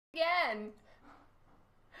again.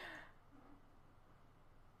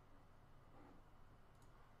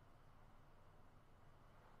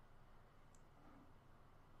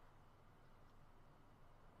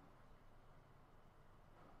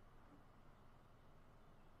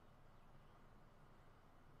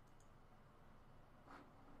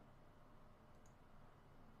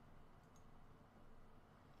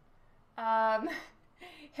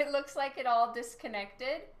 It looks like it all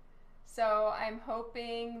disconnected. So I'm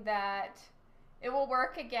hoping that it will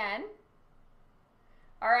work again.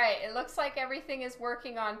 All right, it looks like everything is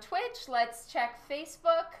working on Twitch. Let's check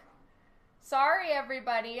Facebook. Sorry,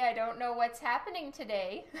 everybody. I don't know what's happening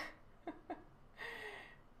today.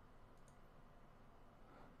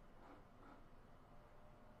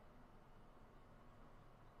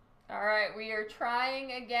 All right, we are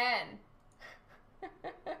trying again.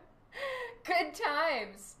 Good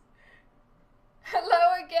times.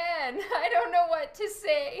 Hello again. I don't know what to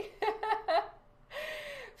say.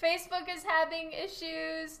 Facebook is having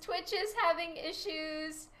issues. Twitch is having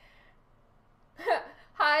issues.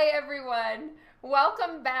 Hi, everyone.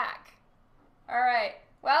 Welcome back. All right.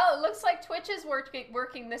 Well, it looks like Twitch is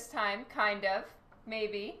working this time, kind of.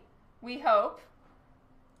 Maybe. We hope.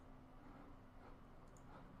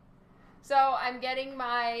 So I'm getting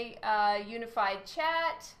my unified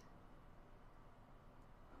chat.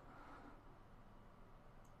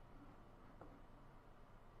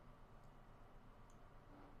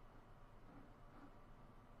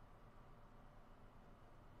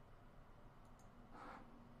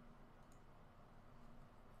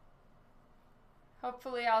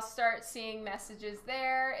 Hopefully I'll start seeing messages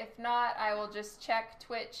there. If not, I will just check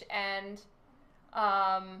Twitch and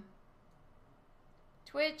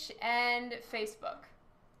Facebook.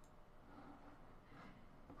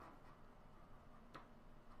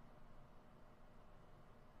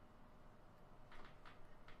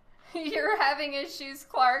 You're having issues,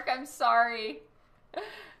 Clark. I'm sorry.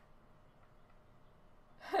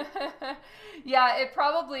 Yeah, it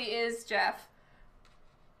probably is, Jeff.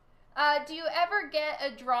 Do you ever get a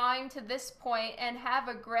drawing to this point and have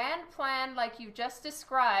a grand plan like you just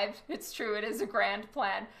described? It's true, it is a grand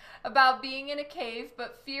plan. About being in a cave,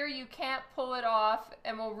 but fear you can't pull it off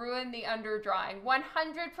and will ruin the underdrawing.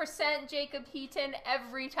 100% Jacob Heaton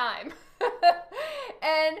every time.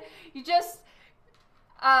 And you just...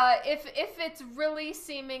 if it's really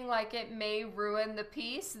seeming like it may ruin the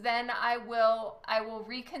piece, then I will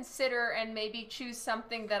reconsider and maybe choose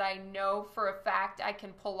something that I know for a fact I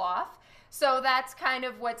can pull off. So that's kind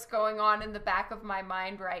of what's going on in the back of my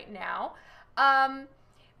mind right now.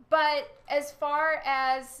 But as far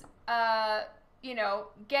as you know,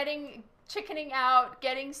 chickening out,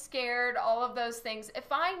 getting scared, all of those things,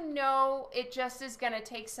 if I know it just is going to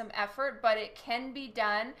take some effort, but it can be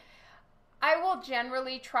done, I will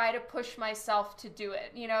generally try to push myself to do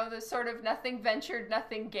it. You know, the sort of nothing ventured,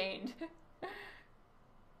 nothing gained.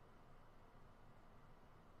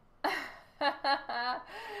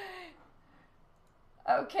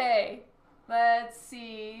 Okay, let's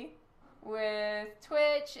see with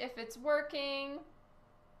Twitch if it's working.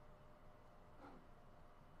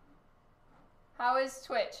 How is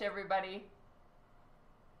Twitch, everybody?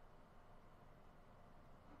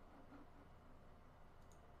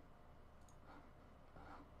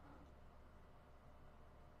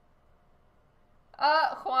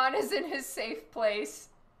 Juan is in his safe place.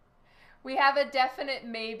 We have a definite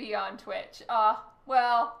maybe on Twitch.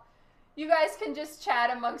 Well, you guys can just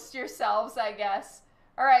chat amongst yourselves, I guess.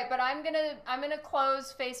 All right, but I'm gonna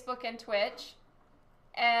close Facebook and Twitch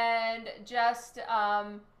and just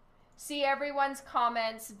see everyone's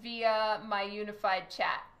comments via my unified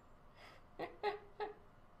chat.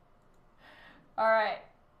 All right,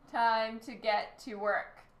 time to get to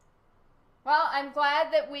work. Well, I'm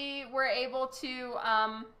glad that we were able to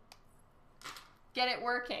get it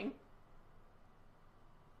working.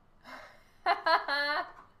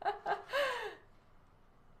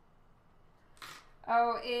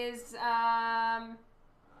 Oh,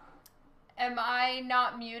 am I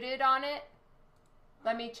not muted on it?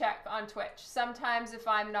 Let me check on Twitch. Sometimes if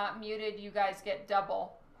I'm not muted, you guys get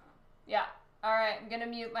double. Yeah. All right, I'm gonna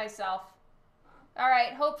mute myself. All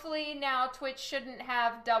right, hopefully now Twitch shouldn't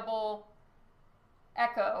have double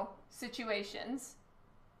echo situations.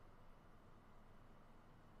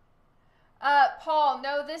 Paul,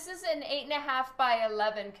 no, this is an 8.5 by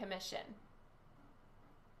 11 commission.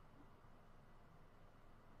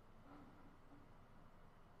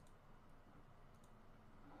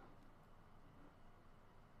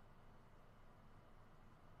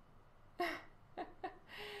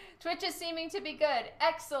 Twitch is seeming to be good.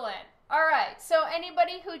 Excellent. All right, so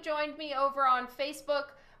anybody who joined me over on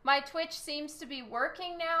Facebook, My Twitch seems to be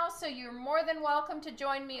working now, so you're more than welcome to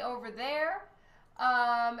join me over there.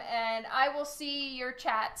 And I will see your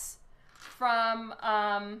chats from,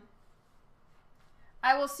 I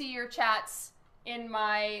will see your chats in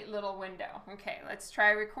my little window. Okay, let's try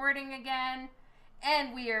recording again.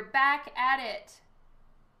 And we are back at it.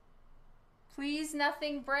 Please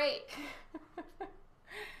nothing break.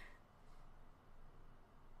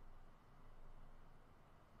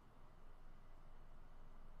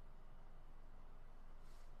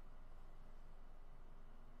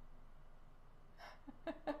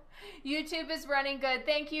 YouTube is running good.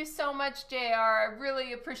 Thank you so much, JR. I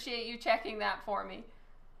really appreciate you checking that for me.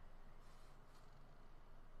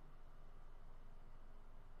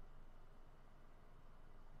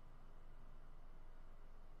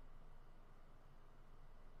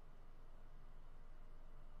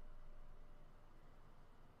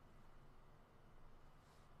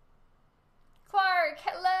 Clark,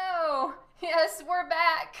 hello. Yes, we're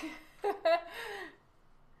back.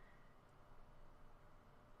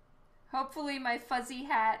 Hopefully my fuzzy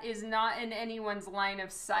hat is not in anyone's line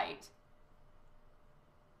of sight.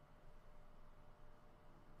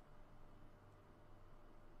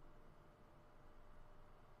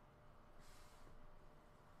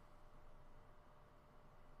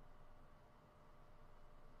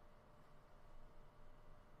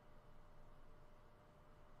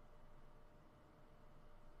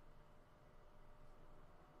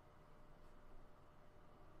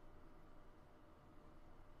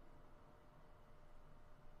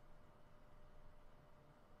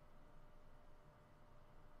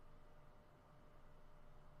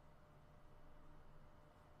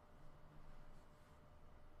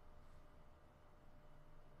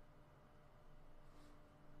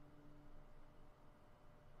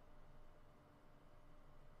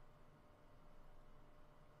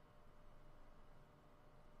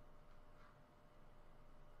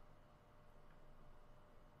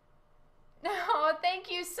 Oh, thank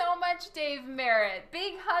you so much, Dave Merritt.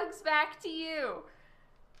 Big hugs back to you.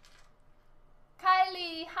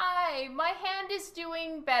 Kylie, hi. My hand is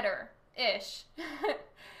doing better-ish.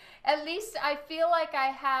 At least I feel like I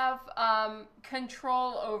have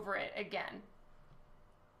control over it again.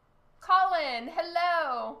 Colin,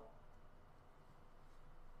 hello.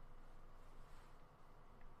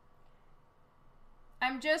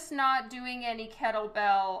 I'm just not doing any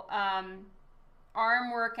kettlebell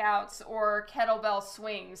arm workouts or kettlebell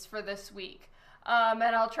swings for this week. And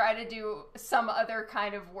I'll try to do some other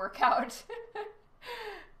kind of workout.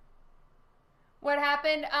 What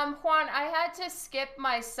happened? Juan, I had to skip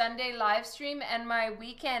my Sunday live stream and my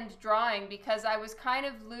weekend drawing because I was kind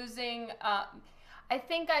of losing, I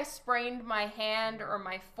think I sprained my hand or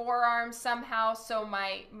my forearm somehow, so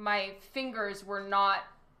my fingers were not,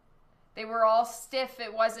 they were all stiff.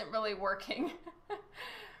 It wasn't really working.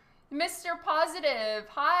 Mr. Positive,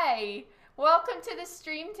 hi. Welcome to the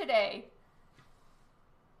stream today.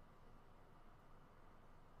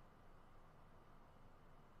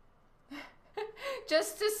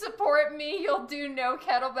 Just to support me, you'll do no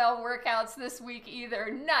kettlebell workouts this week either.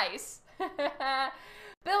 Nice.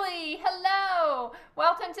 Billy, hello.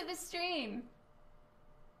 Welcome to the stream.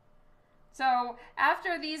 So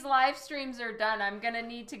after these live streams are done, I'm going to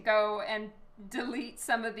need to go and delete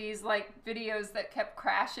some of these like videos that kept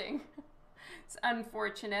crashing. It's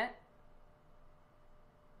unfortunate.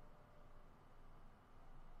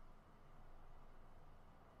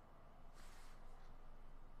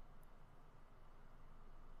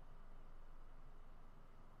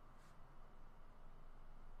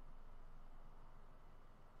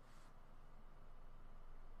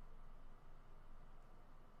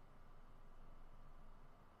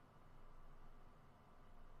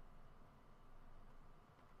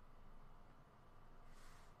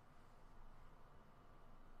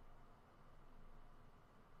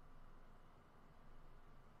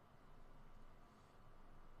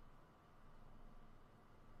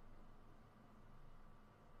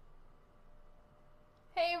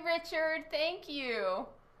 Hey, Richard, thank you.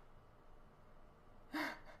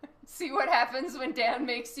 See what happens when Dan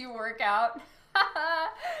makes you work out.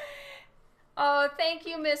 Oh, thank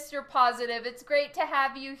you, Mr. Positive. It's great to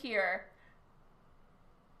have you here.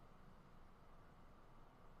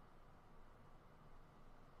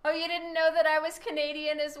 Oh, you didn't know that I was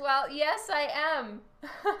Canadian as well? Yes, I am.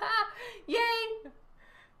 Yay!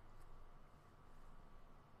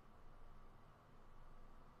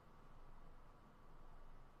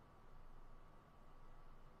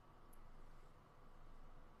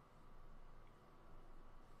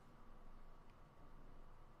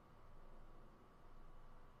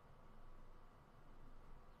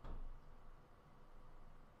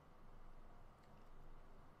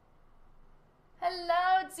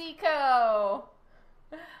 Zico?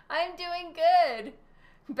 I'm doing good.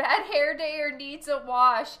 Bad hair day or needs a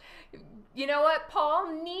wash? You know what,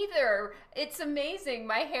 Paul? Neither. It's amazing.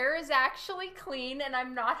 My hair is actually clean and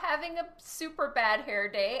I'm not having a super bad hair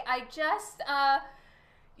day. I just,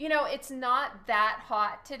 you know, it's not that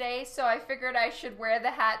hot today, so I figured I should wear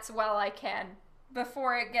the hats while I can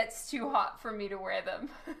before it gets too hot for me to wear them.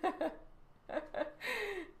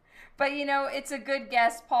 But you know, it's a good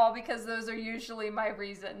guess, Paul, because those are usually my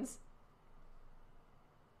reasons.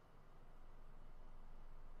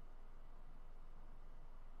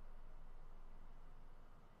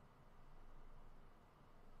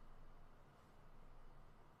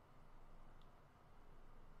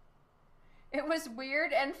 It was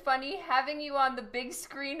weird and funny having you on the big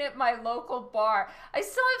screen at my local bar. I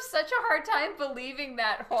still have such a hard time believing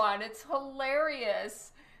that, Juan. It's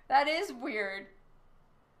hilarious. That is weird.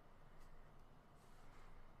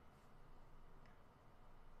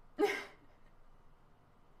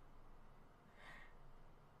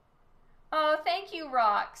 Oh, thank you,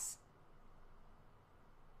 Rox.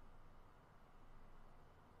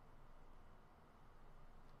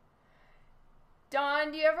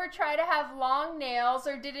 Dawn, do you ever try to have long nails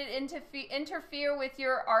or did it interfere with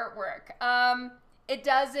your artwork? It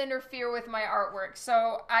does interfere with my artwork.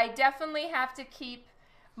 So I definitely have to keep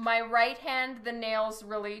my right hand, the nails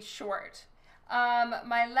really short.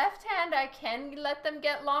 My left hand, I can let them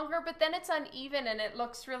get longer, but then it's uneven and it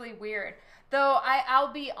looks really weird. Though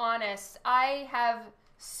I'll be honest, I have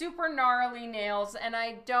super gnarly nails and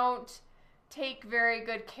I don't take very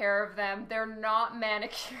good care of them. They're not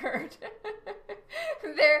manicured.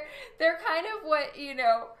 they're kind of what, you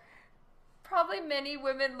know, probably many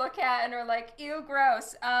women look at and are like, ew,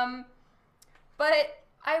 gross. But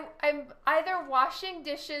I'm either washing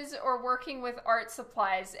dishes or working with art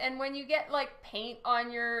supplies. And when you get like paint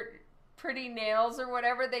on your pretty nails or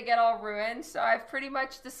whatever, they get all ruined. So I've pretty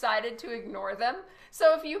much decided to ignore them.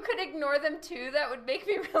 So if you could ignore them too, that would make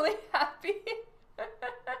me really happy.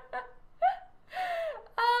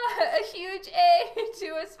 A huge A to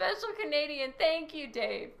a special Canadian. Thank you,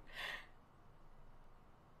 Dave.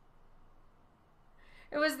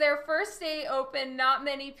 It was their first day open, not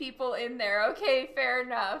many people in there. Okay, fair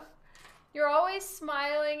enough. You're always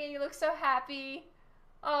smiling and you look so happy.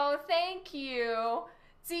 Oh, thank you.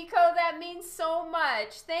 Zico, that means so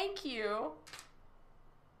much. Thank you.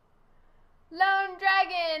 Lone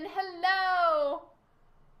Dragon, hello.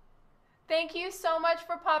 Thank you so much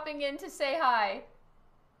for popping in to say hi.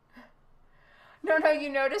 No, you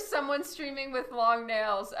noticed someone streaming with long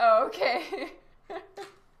nails. Oh, okay.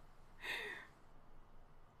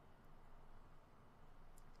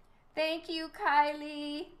 Thank you,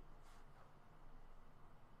 Kylie.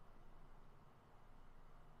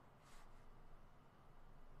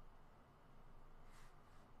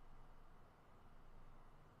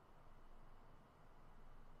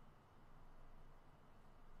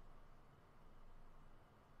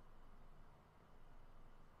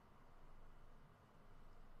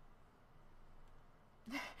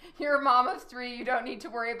 You're a mom of 3, you don't need to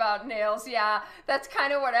worry about nails. Yeah, that's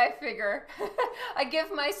kind of what I figure. I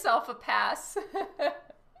give myself a pass.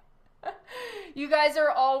 You guys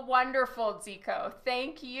are all wonderful, Zico.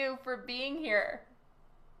 Thank you for being here.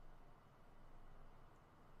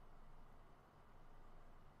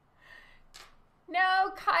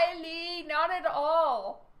 No, Kylie, not at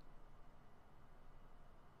all.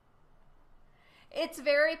 It's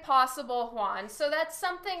very possible, Juan. So that's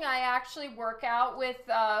something I actually work out with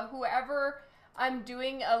whoever I'm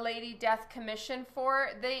doing a Lady Death commission for.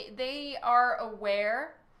 They are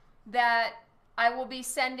aware that I will be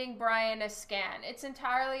sending Brian a scan. It's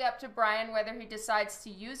entirely up to Brian whether he decides to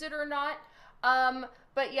use it or not.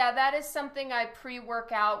 But yeah, that is something I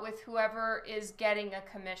pre-work out with whoever is getting a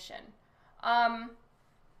commission.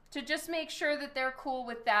 To just make sure that they're cool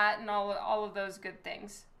with that and all of those good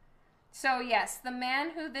things. So yes, the man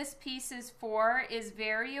who this piece is for is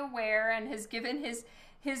very aware and has given his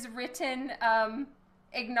written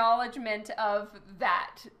acknowledgement of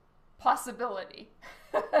that possibility.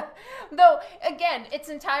 Though, again, it's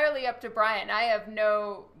entirely up to Brian. I have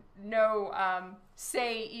no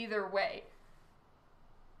say either way.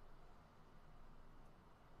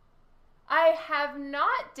 I have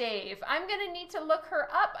not, Dave. I'm going to need to look her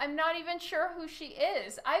up. I'm not even sure who she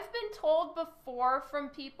is. I've been told before from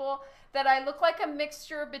people that I look like a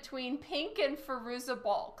mixture between Pink and Firuza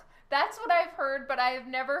Balk. That's what I've heard, but I have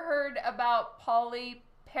never heard about Polly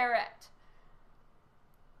Perrette.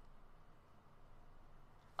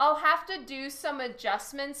 I'll have to do some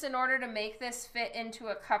adjustments in order to make this fit into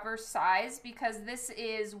a cover size, because this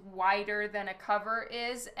is wider than a cover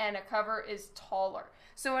is and a cover is taller.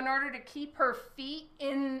 So in order to keep her feet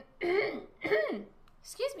in,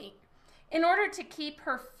 excuse me, in order to keep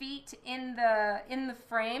her feet in the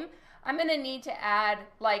frame, I'm gonna need to add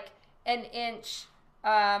like an inch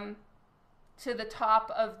to the top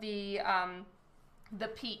of the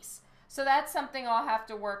piece. So that's something I'll have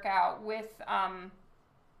to work out with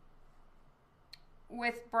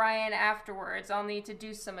Brian afterwards. I'll need to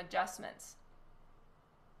do some adjustments.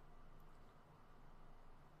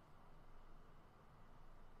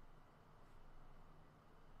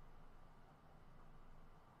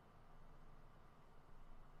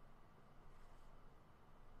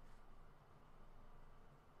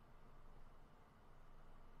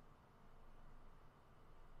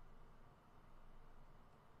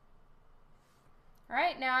 All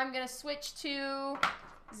right, now I'm going to switch to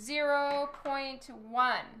 0.1.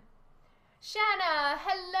 Shanna,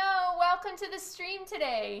 hello, welcome to the stream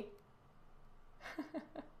today.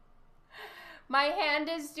 My hand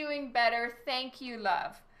is doing better, thank you,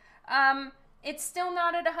 love. It's still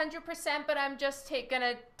not at 100%, but I'm just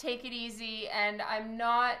gonna take it easy, and I'm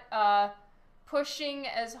not pushing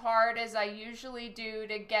as hard as I usually do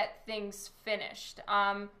to get things finished,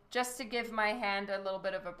 just to give my hand a little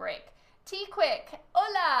bit of a break. T-Quick,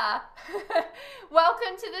 hola!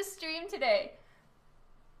 Welcome to the stream today.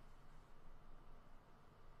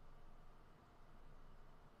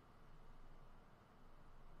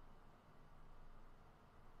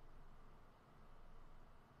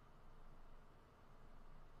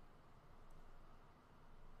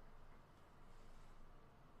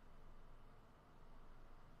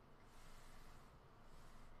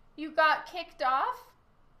 You got kicked off?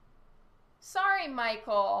 Sorry,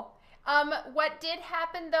 Michael. What did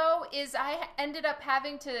happen though is I ended up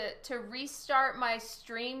having to restart my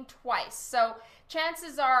stream twice. So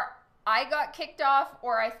chances are I got kicked off,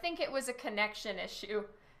 or I think it was a connection issue.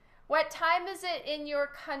 What time is it in your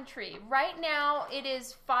country? Right now it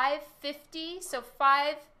is 5:50, so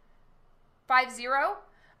 5:50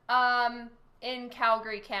 in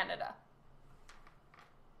Calgary, Canada.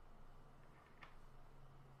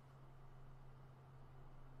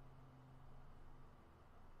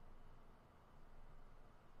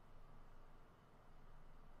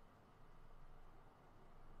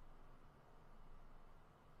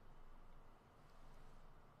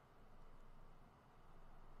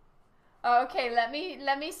 Okay, let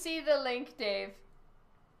me see the link, Dave.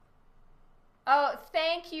 Oh,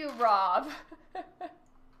 thank you, Rob.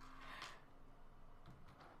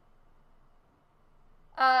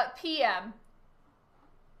 PM.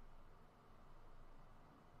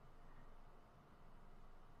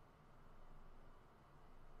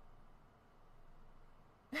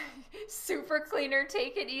 Super cleaner,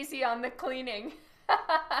 take it easy on the cleaning.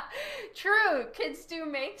 True, kids do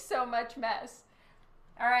make so much mess.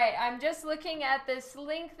 All right, I'm just looking at this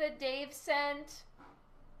link that Dave sent.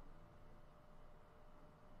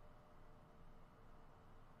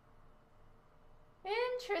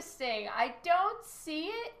 Interesting. I don't see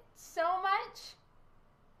it so much.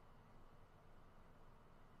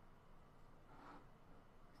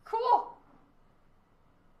 Cool.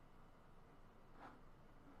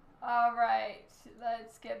 All right,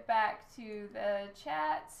 let's get back to the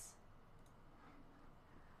chats.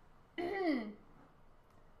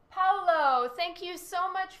 Paulo, thank you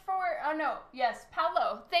so much for, oh no, yes,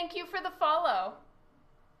 Paulo, thank you for the follow.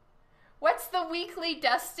 What's the weekly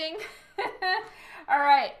dusting? All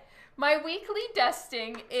right, my weekly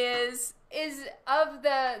dusting is of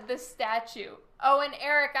the statue. Oh, and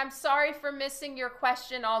Eric, I'm sorry for missing your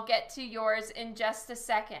question. I'll get to yours in just a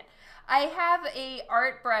second. I have a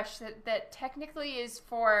art brush that technically is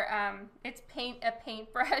for, it's a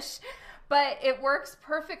paintbrush, but it works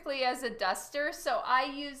perfectly as a duster, so I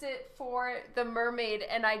use it for the mermaid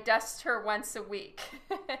and I dust her once a week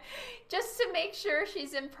just to make sure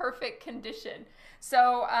she's in perfect condition.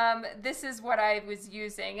 So this is what I was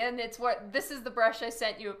using, and this is the brush I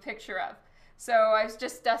sent you a picture of. So I was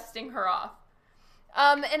just dusting her off.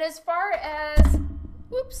 And as far as,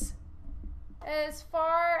 whoops, as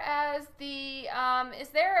far as the, is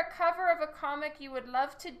there a cover of a comic you would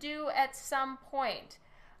love to do at some point?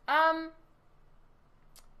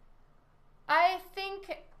 I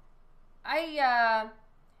think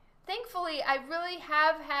thankfully, I really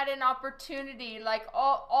have had an opportunity, like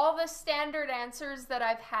all the standard answers that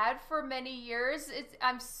I've had for many years.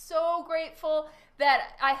 I'm so grateful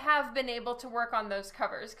that I have been able to work on those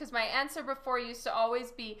covers, because my answer before used to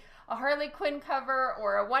always be a Harley Quinn cover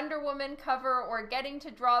or a Wonder Woman cover or getting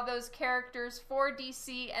to draw those characters for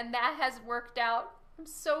DC, and that has worked out. I'm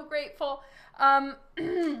so grateful.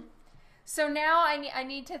 So now I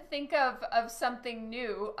need to think of something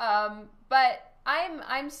new, but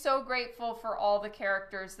I'm so grateful for all the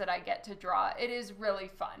characters that I get to draw. It is really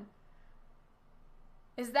fun.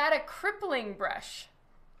 Is that a crippling brush?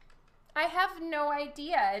 I have no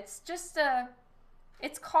idea. It's just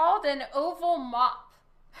it's called an oval mop.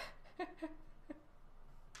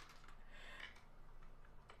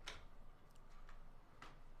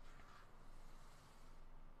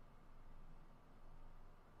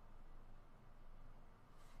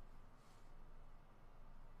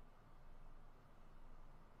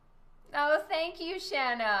 Oh, thank you,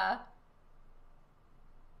 Shanna.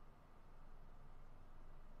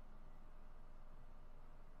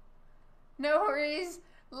 No worries.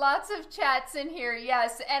 Lots of chats in here,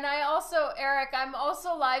 yes. And I also, Eric, I'm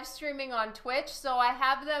also live streaming on Twitch, so I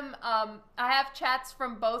have them, I have chats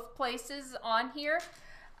from both places on here.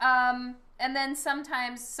 And then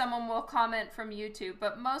sometimes someone will comment from YouTube,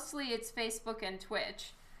 but mostly it's Facebook and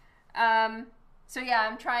Twitch. So yeah,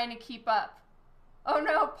 I'm trying to keep up. Oh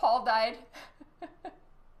no, Paul died.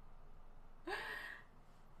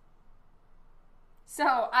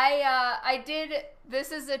 So I did,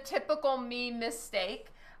 this is a typical me mistake.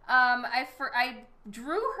 I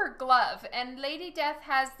drew her glove, and Lady Death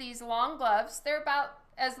has these long gloves. They're about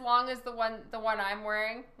as long as the one I'm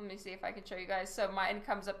wearing. Let me see if I can show you guys. So mine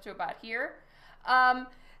comes up to about here. But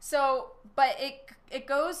it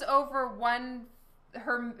goes over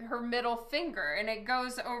her middle finger, and it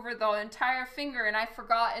goes over the entire finger, and I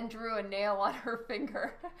forgot and drew a nail on her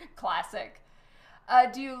finger. Classic.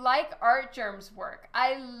 Do you like Art Germ's work?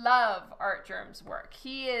 I love Art Germ's work.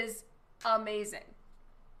 He is amazing.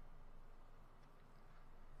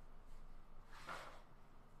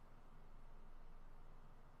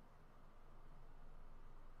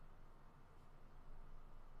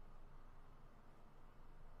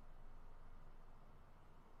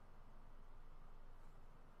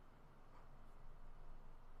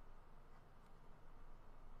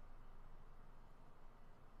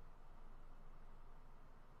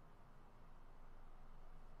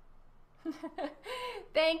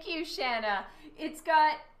 Thank you, Shanna. It's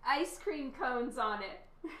got ice cream cones on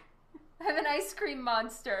it. I have an ice cream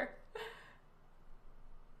monster.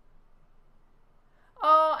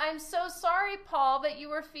 Oh, I'm so sorry, Paul, that you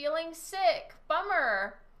were feeling sick.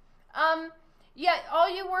 Bummer. Yeah,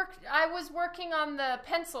 I was working on the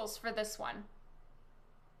pencils for this one.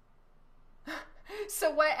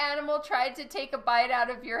 So what animal tried to take a bite out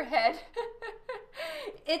of your head?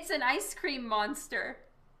 It's an ice cream monster.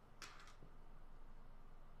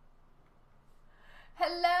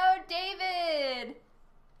 Hello, David.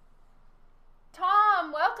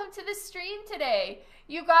 Tom, welcome to the stream today.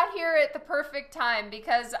 You got here at the perfect time,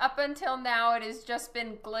 because up until now it has just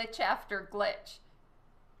been glitch after glitch.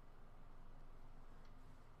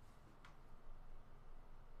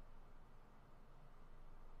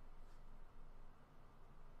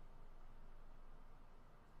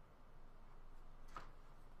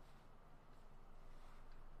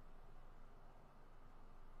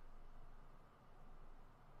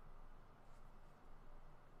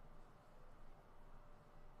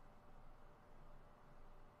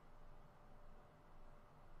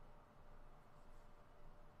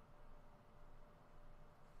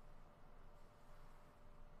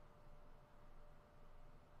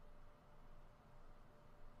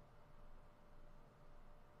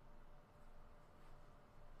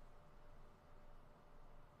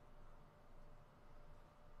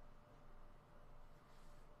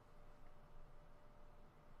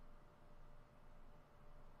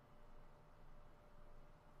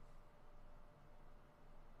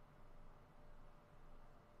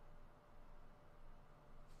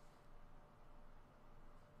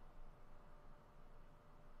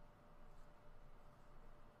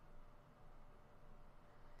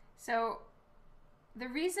 So the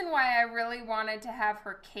reason why I really wanted to have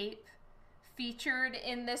her cape featured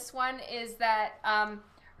in this one is that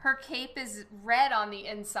her cape is red on the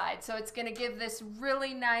inside, so it's going to give this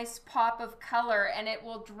really nice pop of color, and it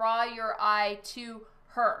will draw your eye to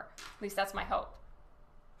her. At least that's my hope.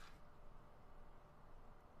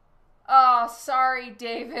 Oh, sorry,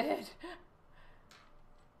 David.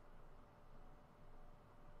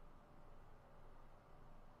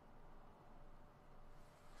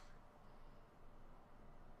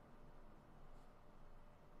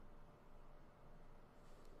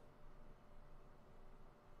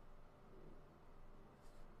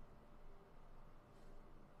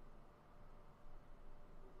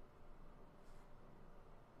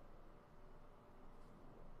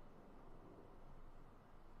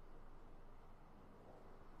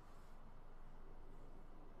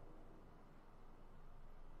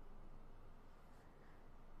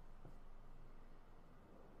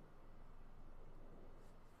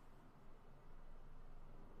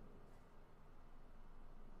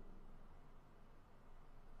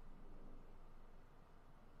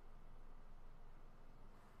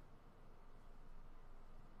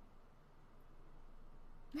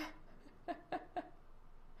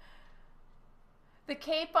 The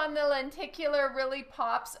cape on the lenticular really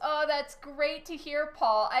pops. Oh, that's great to hear,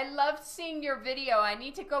 Paul. I loved seeing your video. I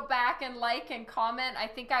need to go back and like and comment. I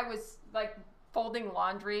think I was like folding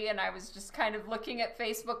laundry and I was just kind of looking at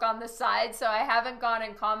Facebook on the side, so I haven't gone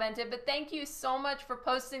and commented, but thank you so much for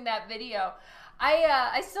posting that video.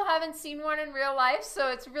 I still haven't seen one in real life, so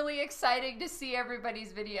it's really exciting to see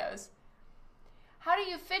everybody's videos. How do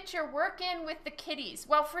you fit your work in with the kiddies?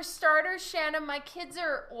 Well, for starters, Shanna, my kids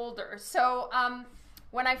are older. So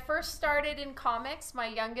when I first started in comics, my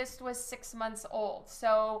youngest was 6 months old.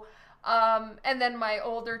 So, and then my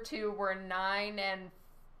older two were 9 and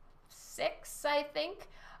 6, I think.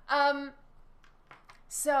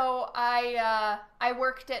 So I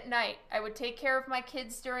worked at night. I would take care of my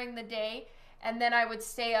kids during the day, and then I would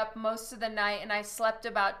stay up most of the night, and I slept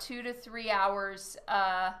about 2 to 3 hours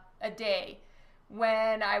a day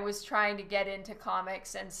when I was trying to get into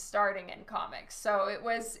comics and starting in comics. So it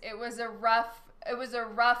was a rough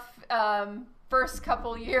first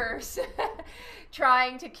couple years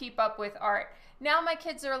trying to keep up with art. Now my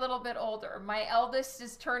kids are a little bit older. My eldest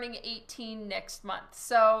is turning 18 next month.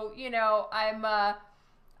 So, you know,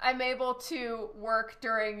 I'm able to work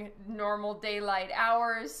during normal daylight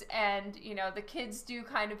hours, and, you know, the kids do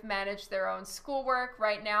kind of manage their own schoolwork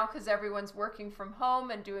right now because everyone's working from home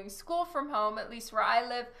and doing school from home, at least where I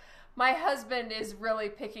live. My husband is really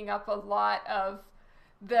picking up a lot of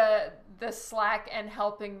the slack and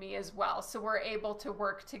helping me as well. So we're able to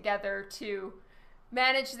work together to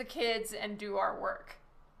manage the kids and do our work.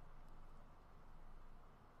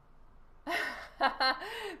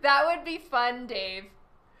 That would be fun, Dave.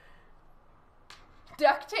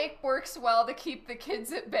 Duct tape works well to keep the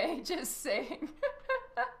kids at bay, just saying.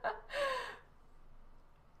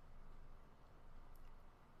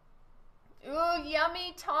 Ooh,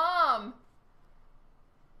 yummy, Tom.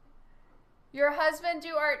 Your husband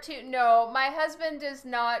do art too? No, my husband does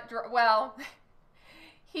not draw. Well,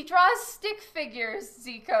 he draws stick figures,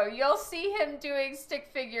 Zico. You'll see him doing stick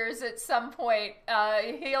figures at some point.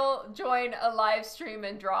 He'll join a live stream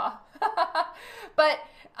and draw. But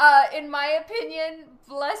in my opinion,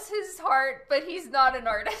 bless his heart, but he's not an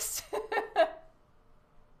artist.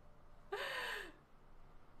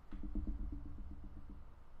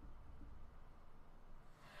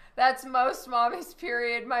 That's most mommies,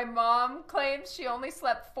 period. My mom claims she only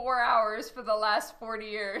slept 4 hours for the last 40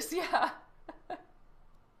 years. Yeah.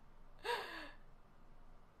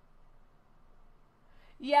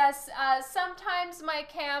 Yes, sometimes my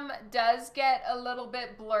cam does get a little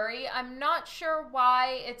bit blurry. I'm not sure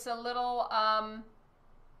why it's a little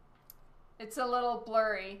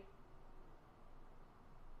blurry.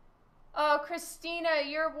 Oh, Christina,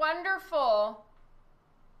 you're wonderful.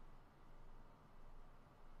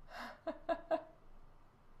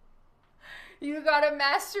 You got a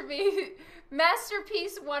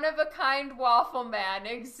masterpiece, one-of-a-kind waffle man.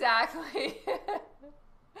 Exactly.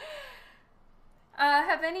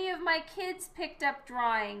 Have any of my kids picked up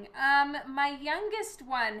drawing? My youngest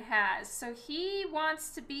one has. So he wants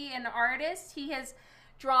to be an artist. He has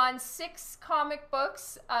drawn 6 comic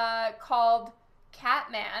books called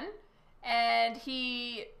Catman, and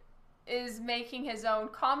he is making his own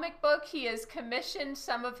comic book. He has commissioned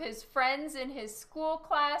some of his friends in his school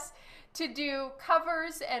class to do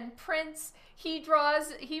covers and prints. He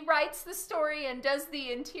writes the story and does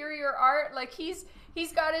the interior art. Like he's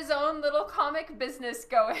got his own little comic business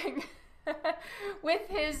going with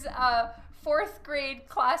his 4th grade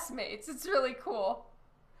classmates. It's really cool.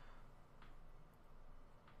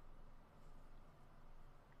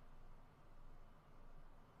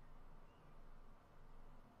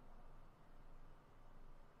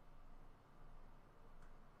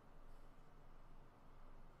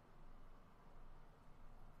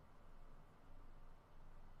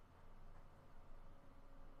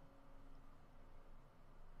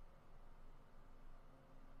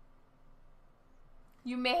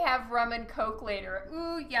 You may have rum and Coke later.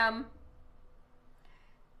 Ooh, yum.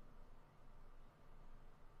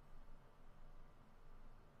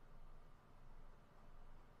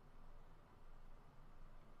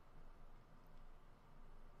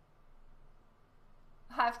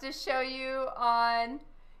 I'll have to show you on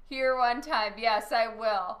here one time. Yes, I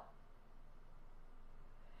will.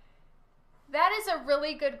 That is a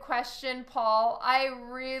really good question, Paul. I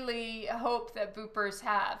really hope that Boopers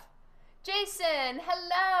have. Jason,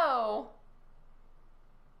 hello.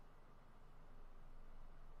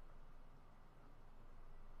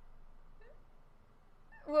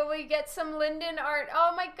 Will we get some Lyndon art?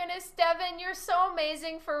 Oh my goodness, Devin, you're so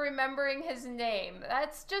amazing for remembering his name.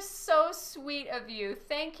 That's just so sweet of you.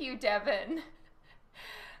 Thank you, Devin.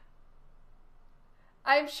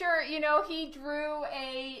 I'm sure, you know, he drew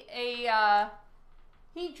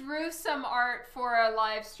he drew some art for a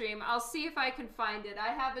live stream. I'll see if I can find it. I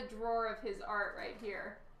have a drawer of his art right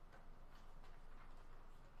here.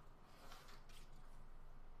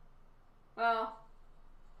 Well,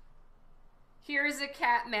 here's a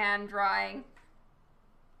Catman drawing.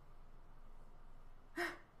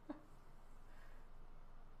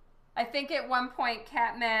 I think at one point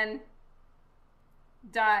Catman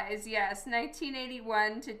dies, yes,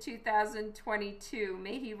 1981 to 2022.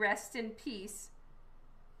 May he rest in peace.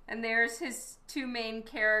 And there's his two main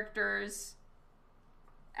characters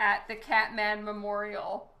at the Catman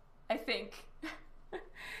Memorial, I think.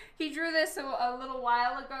 He drew this a little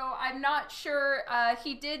while ago. I'm not sure.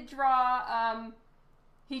 He did draw,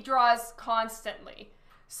 he draws constantly.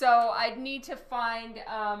 So I'd need to find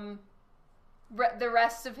the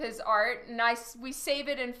rest of his art, and we save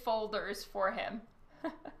it in folders for him.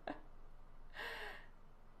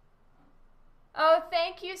 Oh,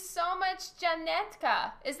 thank you so much,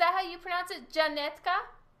 Janetka. Is that how you pronounce it, Janetka?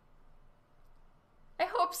 I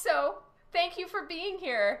hope so. Thank you for being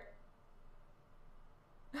here.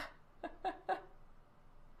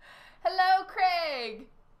 Hello, Craig.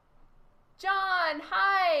 John,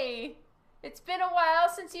 hi. It's been a while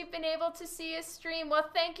since you've been able to see a stream. Well,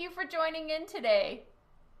 thank you for joining in today.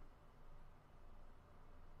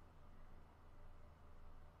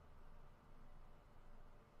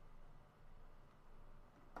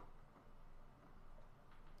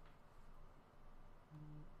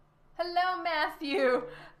 Hello, Matthew.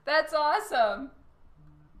 That's awesome.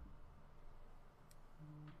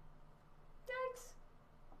 Thanks.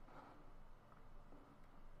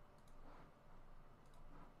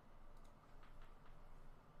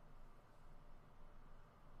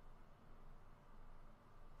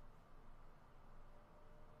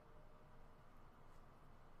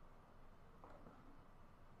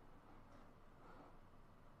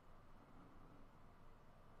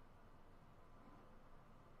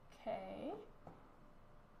 Okay.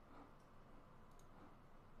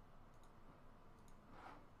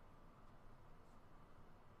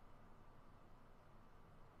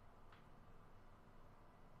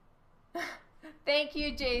 Thank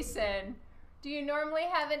you, Jason. Do you normally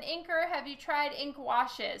have an inker? Have you tried ink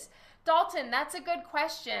washes? Dalton, that's a good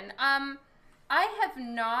question. I have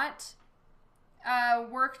not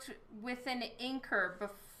worked with an inker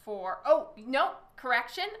before. Oh, no,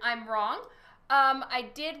 correction, I'm wrong. I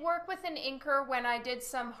did work with an inker when I did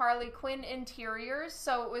some Harley Quinn interiors,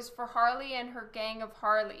 so it was for Harley and her gang of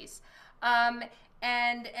Harleys.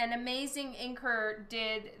 And an amazing inker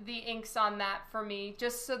did the inks on that for me,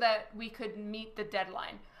 just so that we could meet the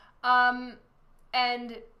deadline.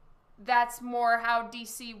 And that's more how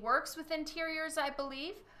DC works with interiors, I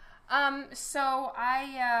believe. So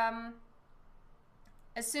I,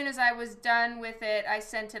 as soon as I was done with it, I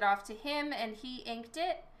sent it off to him and he inked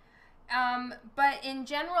it. But in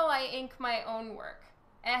general, I ink my own work.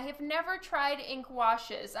 And I have never tried ink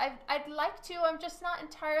washes. I'd like to, I'm just not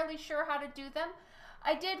entirely sure how to do them.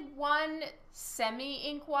 I did one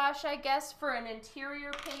semi-ink wash, I guess, for an interior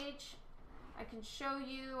page. I can show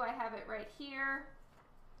you, I have it right here.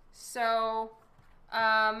 So,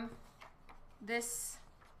 this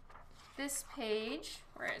page,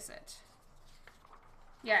 where is it?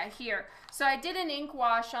 Yeah, here. So I did an ink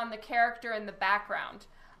wash on the character in the background.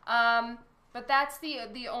 But that's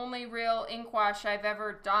the only real ink wash I've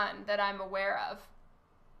ever done that I'm aware of.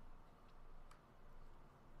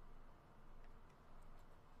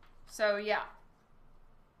 So, yeah.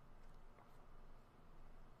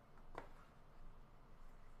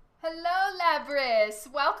 Hello, Labris.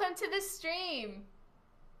 Welcome to the stream.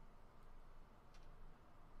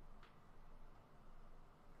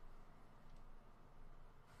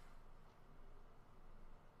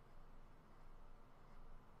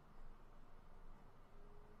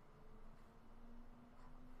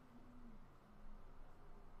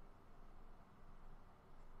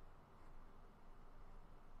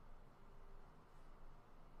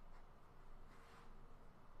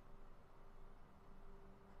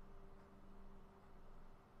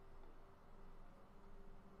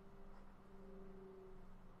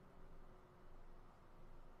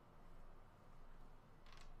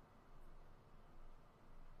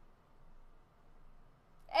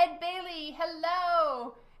 Ed Bailey,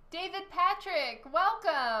 hello. David Patrick,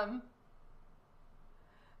 welcome.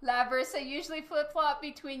 Labris, I usually flip-flop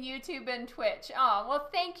between YouTube and Twitch. Oh, well,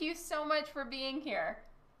 thank you so much for being here.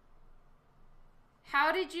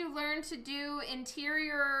 How did you learn to do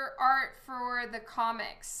interior art for the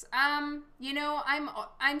comics? You know,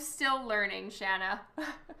 I'm still learning, Shanna.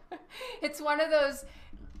 It's one of those,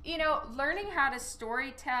 you know, learning how to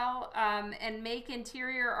storytell and make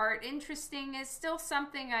interior art interesting is still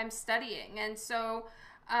something I'm studying. And so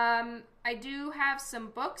I do have some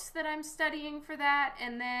books that I'm studying for that,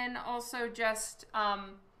 and then also just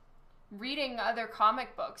reading other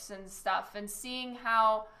comic books and stuff and seeing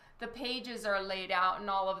how the pages are laid out and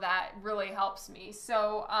all of that really helps me.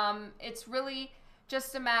 So it's really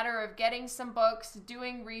just a matter of getting some books,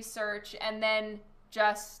 doing research, and then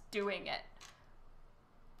just doing it.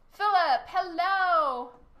 Philip,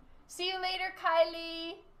 hello. See you later,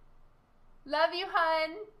 Kylie. Love you,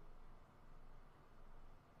 hun.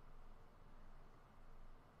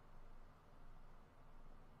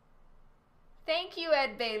 Thank you,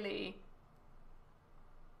 Ed Bailey.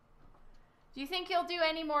 Do you think you'll do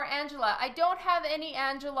any more Angela? I don't have any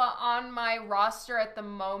Angela on my roster at the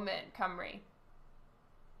moment, Cumry.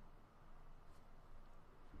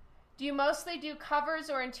 Do you mostly do covers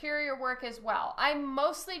or interior work as well? I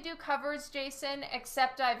mostly do covers, Jason,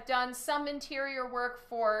 except I've done some interior work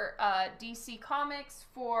for DC Comics,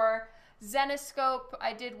 for Zenescope.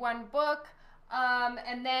 I did one book,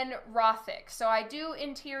 and then Rothic. So I do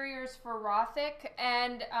interiors for Rothic,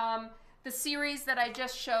 and the series that I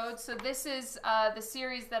just showed. So this is the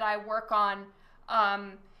series that I work on,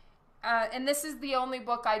 and this is the only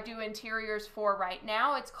book I do interiors for right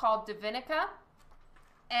now. It's called Divinica.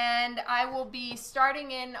 And I will be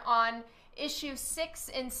starting in on issue 6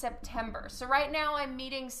 in September. So right now I'm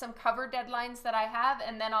meeting some cover deadlines that I have,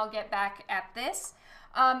 and then I'll get back at this.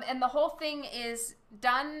 And the whole thing is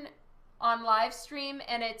done on live stream,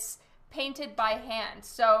 and it's painted by hand.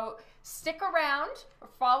 So stick around,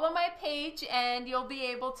 follow my page, and you'll be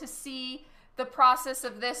able to see the process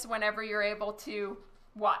of this whenever you're able to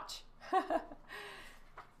watch.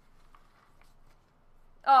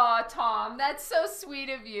 Oh, Tom, that's so sweet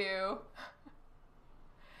of you.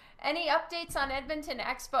 Any updates on Edmonton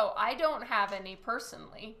Expo? I don't have any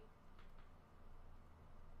personally.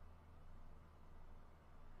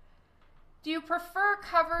 Do you prefer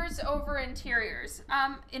covers over interiors?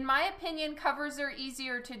 In my opinion, covers are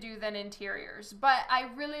easier to do than interiors, but I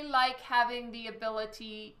really like having the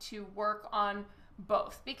ability to work on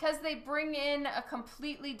both because they bring in a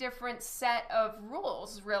completely different set of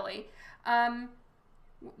rules, really.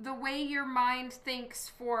 The way your mind thinks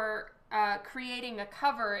for creating a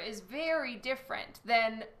cover is very different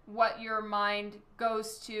than what your mind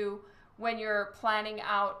goes to when you're planning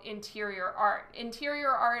out interior art.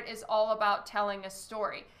 Interior art is all about telling a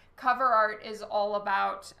story. Cover art is all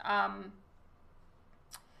about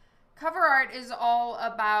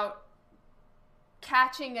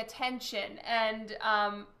catching attention and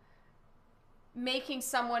making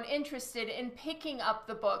someone interested in picking up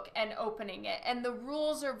the book and opening it. And the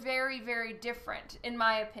rules are very, very different, in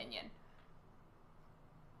my opinion.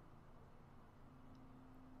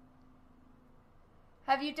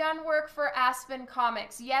 Have you done work for Aspen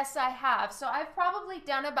Comics? Yes, I have. So I've probably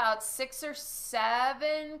done about 6 or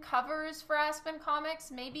 7 covers for Aspen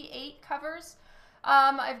Comics, maybe 8 covers.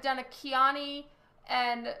 I've done a Kiani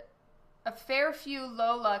and a fair few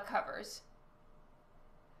Lola covers.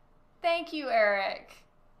 Thank you, Eric.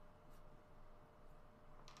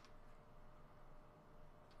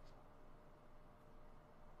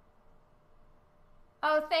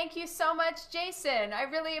 Oh, thank you so much, Jason. I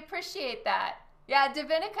really appreciate that. Yeah,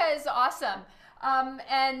 Divinica is awesome.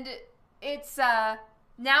 And it's,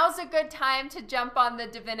 now's a good time to jump on the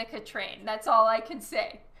Divinica train. That's all I can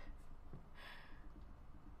say.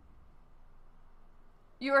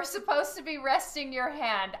 You are supposed to be resting your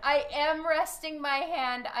hand. I am resting my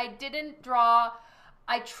hand. I didn't draw.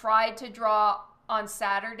 I tried to draw on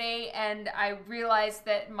Saturday, and I realized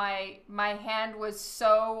that my hand was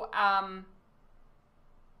so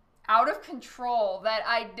out of control that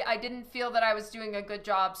I didn't feel that I was doing a good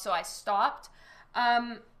job, so I stopped.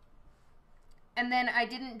 And then I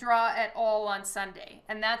didn't draw at all on Sunday,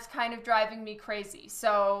 and that's kind of driving me crazy.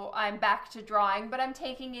 So I'm back to drawing, but I'm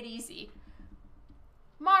taking it easy.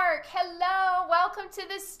 Mark, hello, welcome to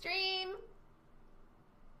the stream.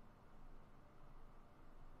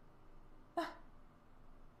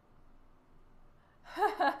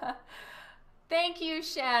 Thank you,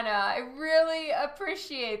 Shanna. I really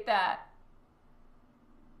appreciate that.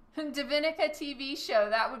 Divinica TV show,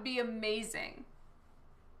 that would be amazing.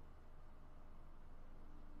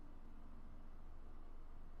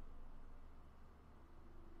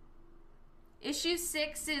 Issue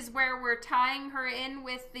 6 is where we're tying her in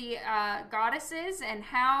with the goddesses and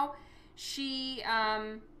how she,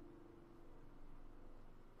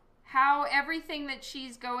 how everything that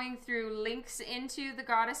she's going through links into the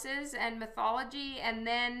goddesses and mythology. And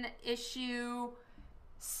then issue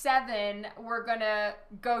 7, we're gonna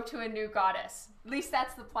go to a new goddess. At least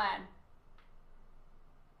that's the plan.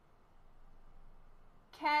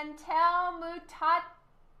 Cantel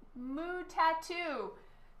Mutatu.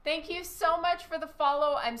 Thank you so much for the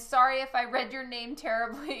follow. I'm sorry if I read your name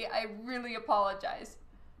terribly. I really apologize.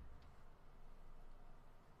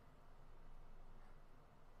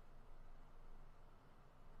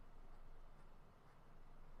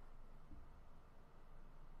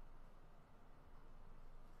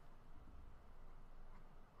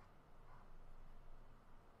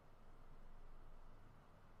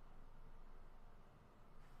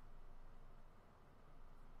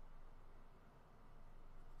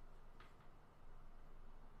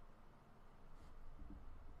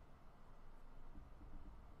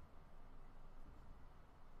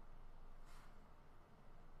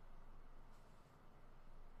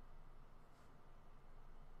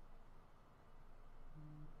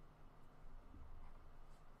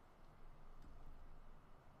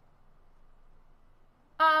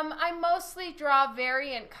 I mostly draw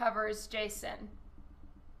variant covers, Jason.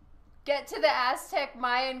 Get to the Aztec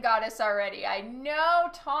Mayan goddess already. I know,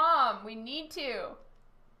 Tom. We need to.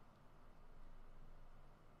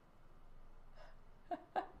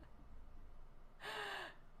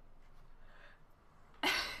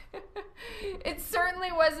 It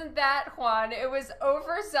certainly wasn't that, Juan. It was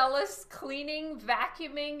overzealous cleaning,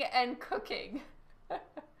 vacuuming, and cooking.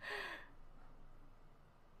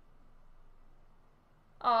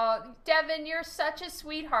 Oh, Devin, you're such a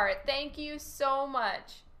sweetheart. Thank you so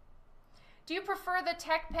much. Do you prefer the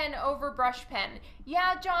tech pen over brush pen?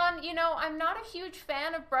 Yeah, John, you know, I'm not a huge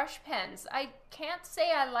fan of brush pens. I can't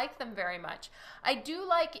say I like them very much. I do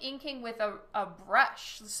like inking with a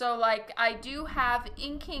brush. So, like, I do have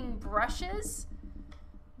inking brushes.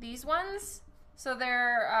 These ones. So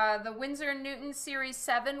they're the Winsor & Newton Series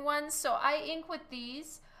 7 ones. So I ink with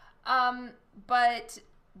these. But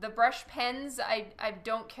the brush pens, I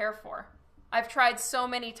don't care for. I've tried so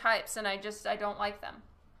many types and I don't like them.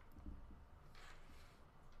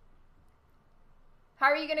 How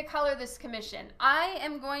are you going to color this commission? I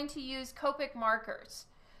am going to use Copic markers.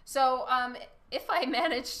 So if I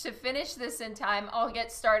manage to finish this in time, I'll get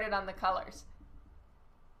started on the colors.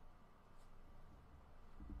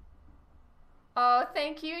 Oh,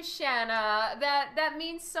 thank you, Shanna. That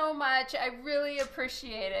means so much. I really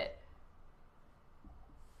appreciate it.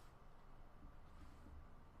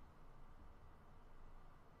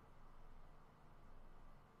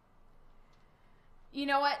 You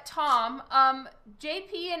know what, Tom,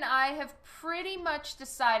 JP and I have pretty much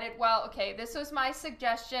decided, well, okay, this was my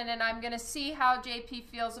suggestion and I'm going to see how JP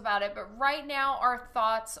feels about it, but right now our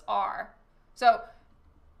thoughts are, so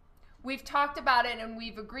we've talked about it and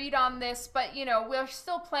we've agreed on this, but, you know, we're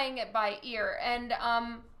still playing it by ear, and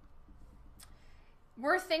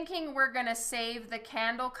we're thinking we're going to save the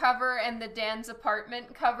candle cover and the Dan's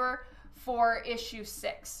apartment cover for issue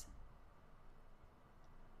 6.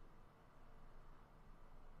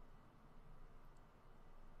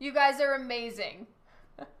 You guys are amazing.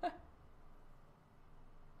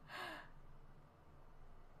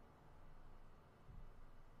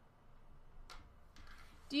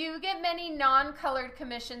 Do you get many non-colored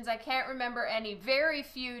commissions? I can't remember any. Very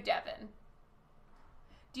few, Devin.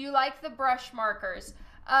 Do you like the brush markers?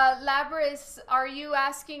 Labris, are you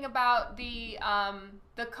asking about the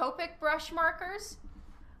Copic brush markers?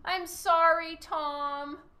 I'm sorry,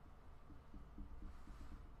 Tom.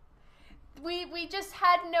 We just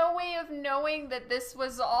had no way of knowing that this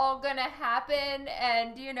was all gonna happen,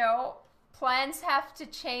 and, you know, plans have to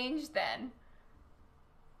change then.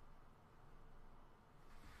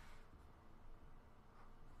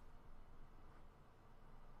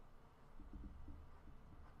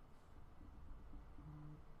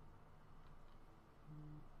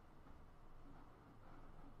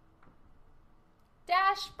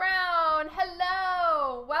 Dash Brown,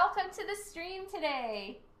 hello! Welcome to the stream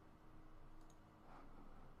today.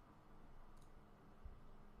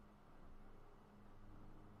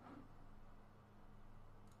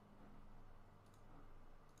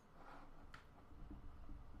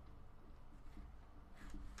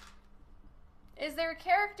 Is there a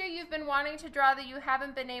character you've been wanting to draw that you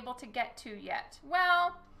haven't been able to get to yet?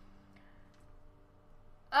 Well,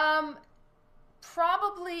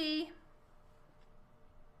 probably,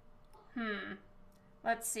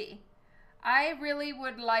 let's see. I really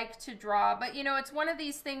would like to draw, but you know, it's one of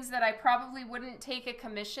these things that I probably wouldn't take a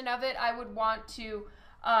commission of it. I would want to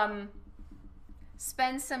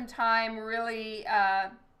spend some time really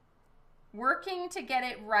working to get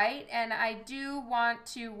it right, and I do want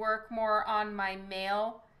to work more on my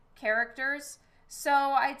male characters. So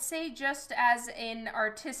I'd say just as an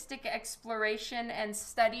artistic exploration and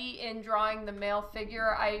study in drawing the male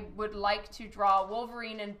figure, I would like to draw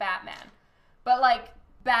Wolverine and Batman. But like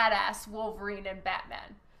badass Wolverine and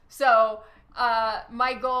Batman. So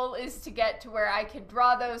my goal is to get to where I can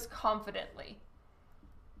draw those confidently.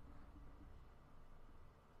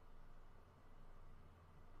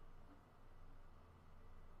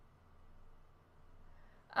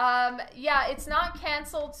 Yeah, it's not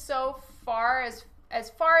canceled so far as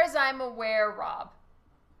I'm aware, Rob.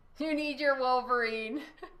 You need your Wolverine.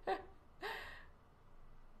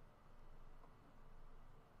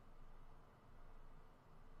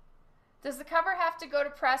 Does the cover have to go to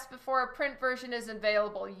press before a print version is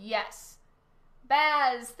available? Yes.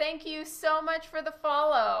 Baz, thank you so much for the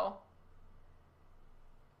follow.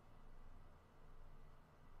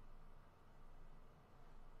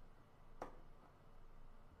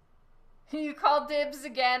 You called dibs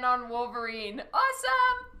again on Wolverine.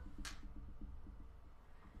 Awesome!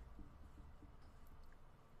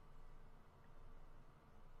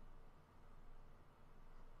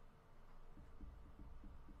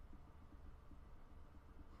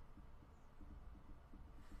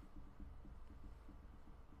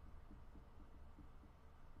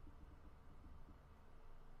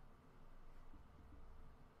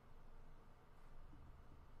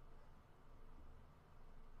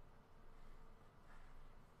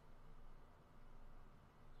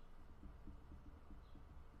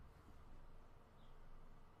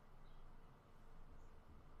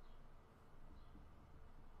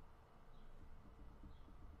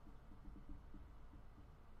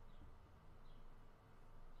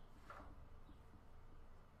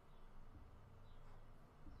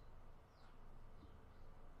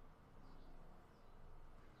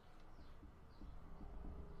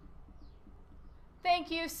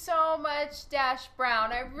 Thank you so much, Dash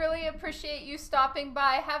Brown. I really appreciate you stopping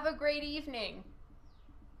by. Have a great evening.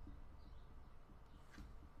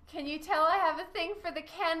 Can you tell I have a thing for the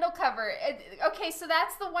candle cover? Okay, so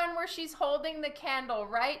that's the one where she's holding the candle,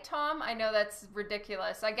 right, Tom? I know that's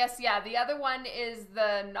ridiculous. I guess, yeah, the other one is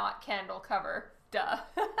the not candle cover. Duh.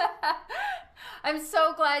 I'm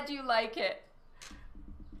so glad you like it.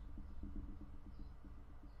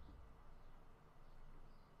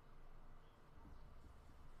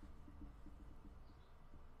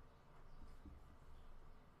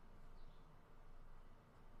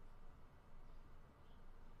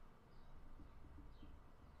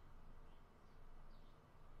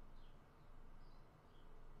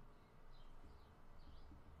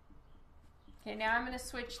 Okay, now I'm going to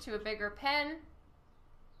switch to a bigger pen.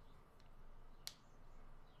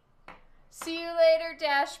 See you later,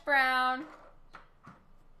 Dash Brown.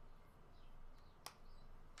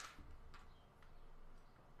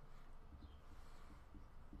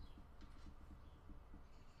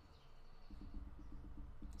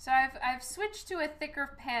 So I've switched to a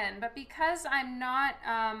thicker pen, but because I'm not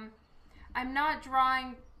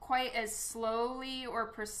drawing quite as slowly or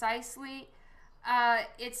precisely,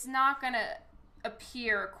 it's not going to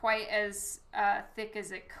appear quite as thick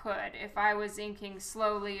as it could if I was inking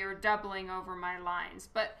slowly or doubling over my lines.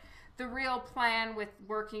 But the real plan with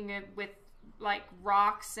working with like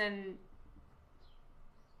rocks and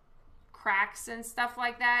cracks and stuff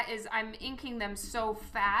like that is I'm inking them so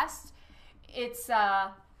fast, it's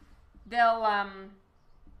the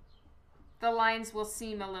lines will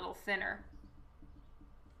seem a little thinner.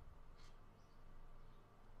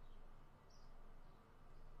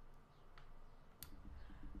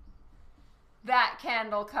 That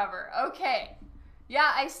candle cover. Okay.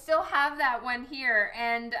 Yeah, I still have that one here.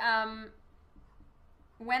 And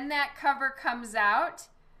when that cover comes out,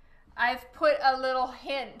 I've put a little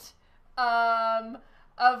hint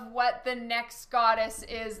of what the next goddess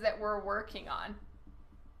is that we're working on.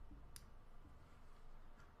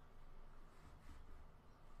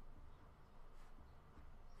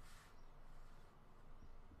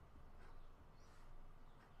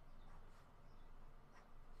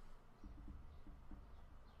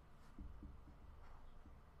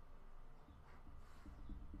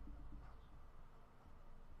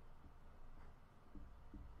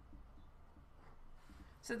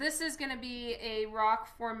 So this is going to be a rock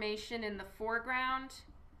formation in the foreground.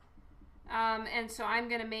 And so I'm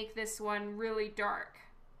going to make this one really dark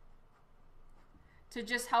to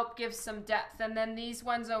just help give some depth. And then these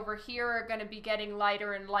ones over here are going to be getting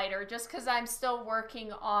lighter and lighter just because I'm still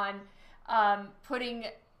working on putting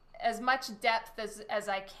as much depth as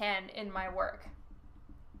I can in my work.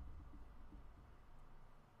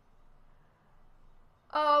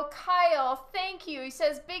 Oh, Kyle, thank you. He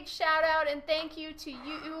says, big shout out and thank you to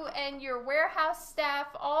you and your warehouse staff.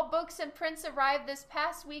 All books and prints arrived this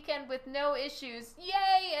past weekend with no issues.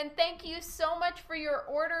 Yay! And thank you so much for your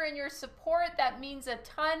order and your support. That means a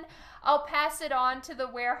ton. I'll pass it on to the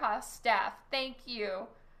warehouse staff. Thank you.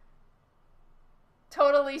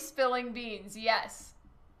 Totally spilling beans, yes.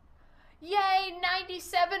 Yay,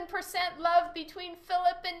 97% love between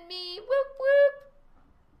Philip and me. Whoop, whoop.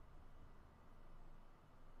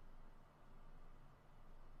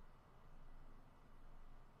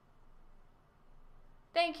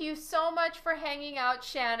 Thank you so much for hanging out,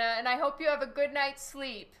 Shanna, and I hope you have a good night's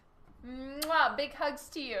sleep. Mwah, big hugs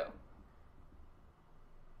to you.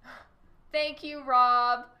 Thank you,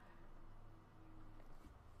 Rob.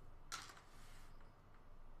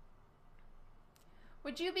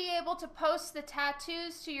 Would you be able to post the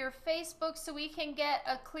tattoos to your Facebook so we can get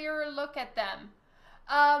a clearer look at them?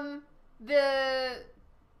 On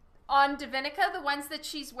Divinica, the ones that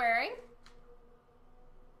she's wearing?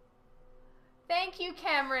 Thank you,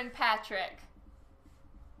 Cameron Patrick.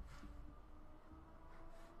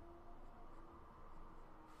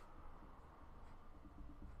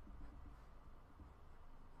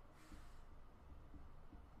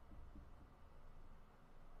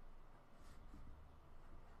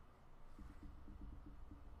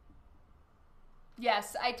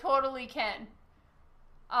 Yes, I totally can.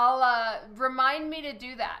 I'll remind me to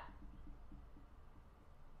do that.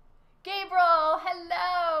 Gabriel,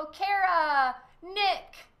 hello, Kara,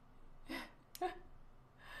 Nick.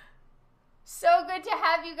 So good to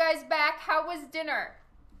have you guys back. How was dinner?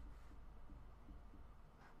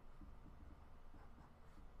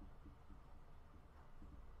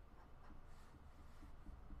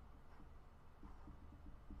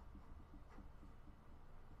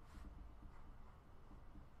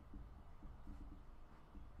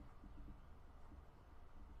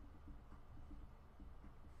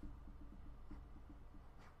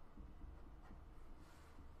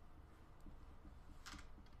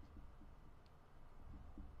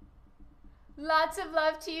 Lots of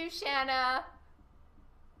love to you, Shanna.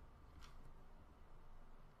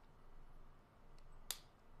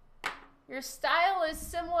 Your style is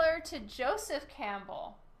similar to Joseph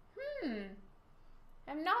Campbell.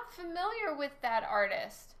 I'm not familiar with that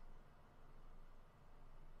artist.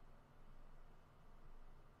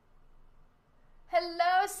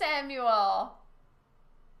 Hello, Samuel.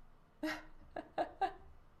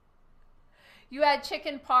 You had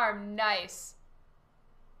chicken parm. Nice.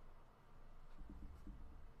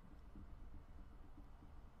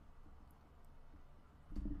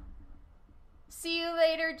 See you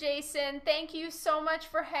later, Jason. Thank you so much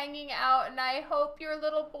for hanging out, and I hope your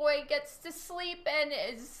little boy gets to sleep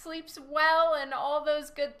and sleeps well and all those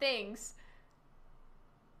good things.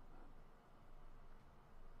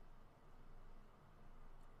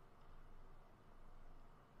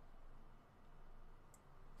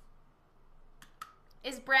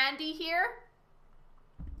 Is Brandy here?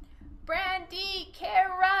 Brandy,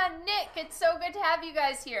 Kara, Nick, it's so good to have you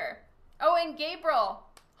guys here. Oh, and Gabriel.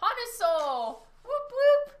 Hanasol! Whoop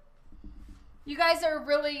whoop! You guys are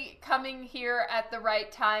really coming here at the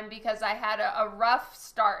right time because I had a rough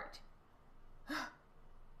start.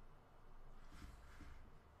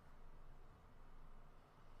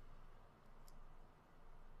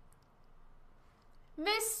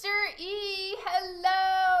 Mr. E,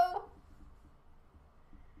 hello!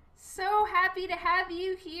 So happy to have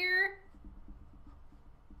you here.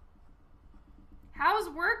 How's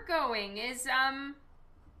work going?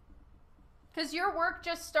 Because your work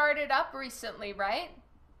just started up recently, right?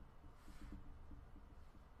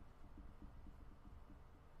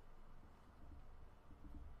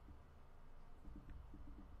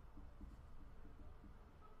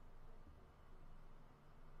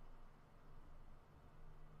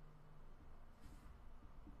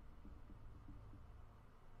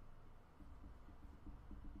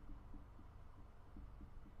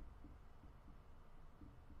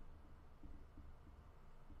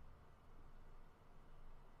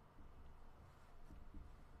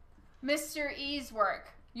 Mr. E's work.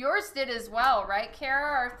 Yours did as well, right, Kara?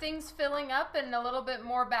 Are things filling up and a little bit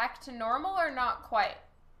more back to normal or not quite?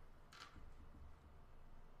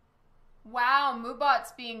 Wow,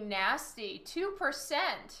 Moobot's being nasty. 2%.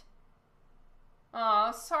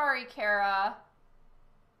 Oh, sorry, Kara.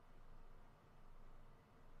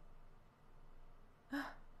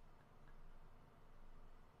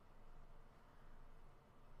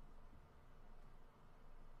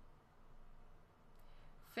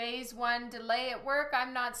 Phase 1 delay at work.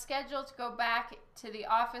 I'm not scheduled to go back to the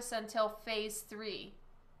office until phase 3.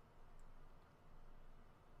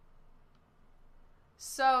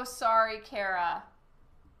 So sorry, Kara.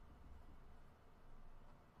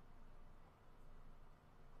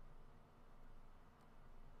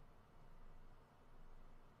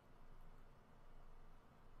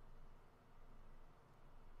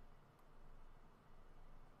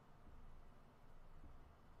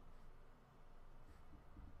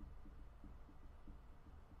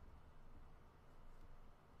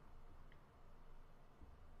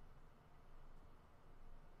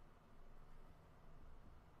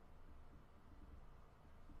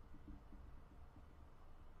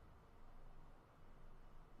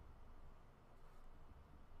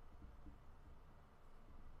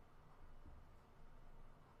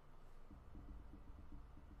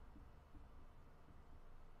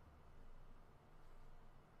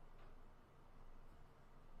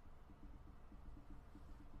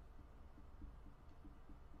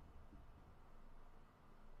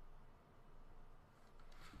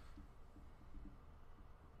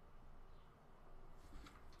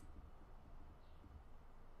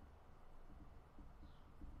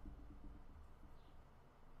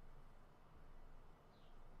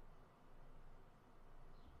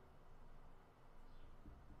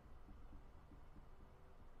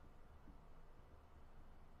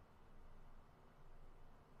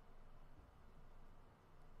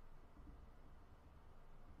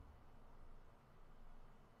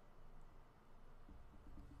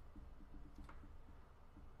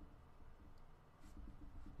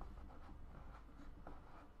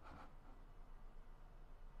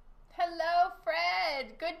 Hello,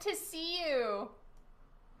 Fred. Good to see you.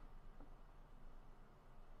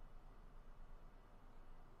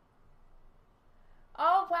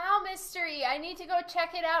 Oh, wow, Mystery. I need to go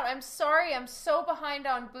check it out. I'm sorry. I'm so behind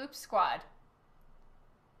on Boop Squad.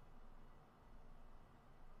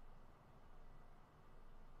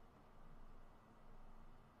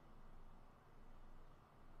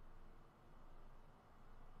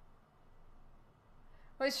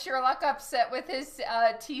 Was Sherlock upset with his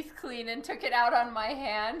teeth clean and took it out on my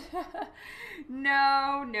hand?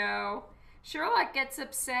 No, no. Sherlock gets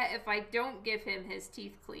upset if I don't give him his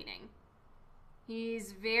teeth cleaning.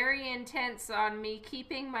 He's very intense on me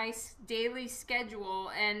keeping my daily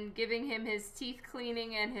schedule and giving him his teeth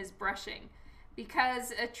cleaning and his brushing,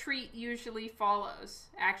 because a treat usually follows.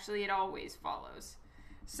 Actually, it always follows.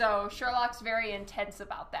 So Sherlock's very intense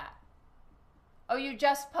about that. Oh, you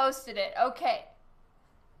just posted it. Okay.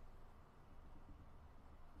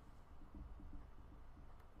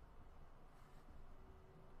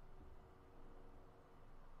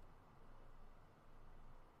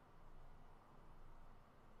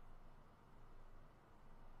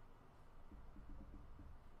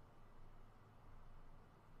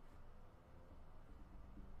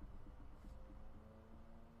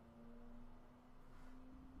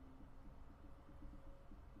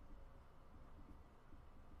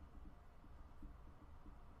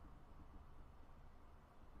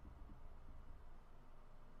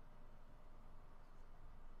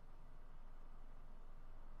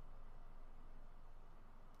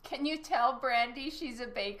 Can you tell Brandy she's a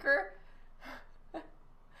baker?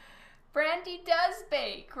 Brandy does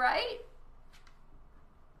bake, right?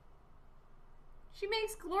 She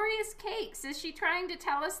makes glorious cakes. Is she trying to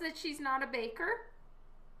tell us that she's not a baker?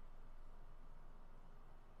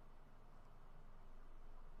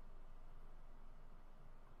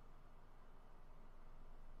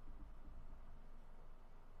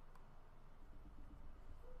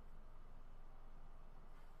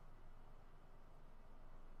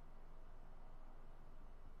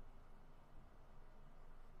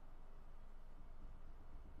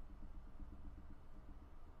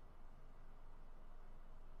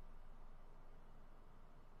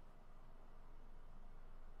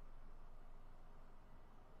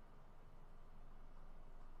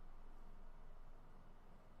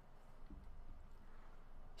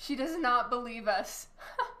 She does not believe us.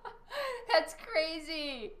 That's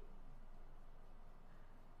crazy.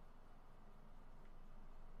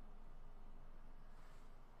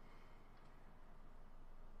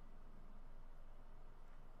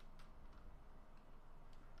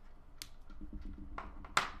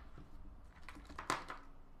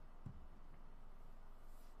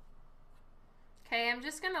 Okay, I'm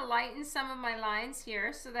just going to lighten some of my lines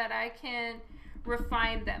here so that I can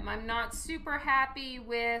refine them. I'm not super happy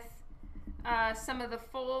with some of the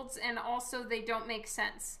folds, and also they don't make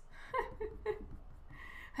sense.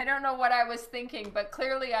 I don't know what I was thinking, but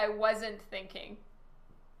clearly I wasn't thinking.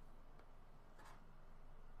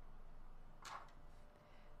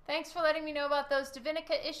 Thanks for letting me know about those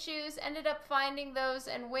Divinica issues. Ended up finding those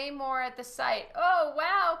and way more at the site. Oh,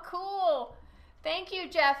 wow, cool. Thank you,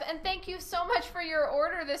 Jeff, and thank you so much for your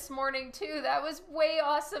order this morning, too. That was way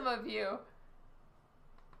awesome of you.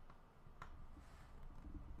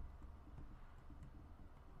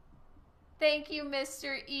 Thank you,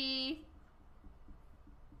 Mr. E.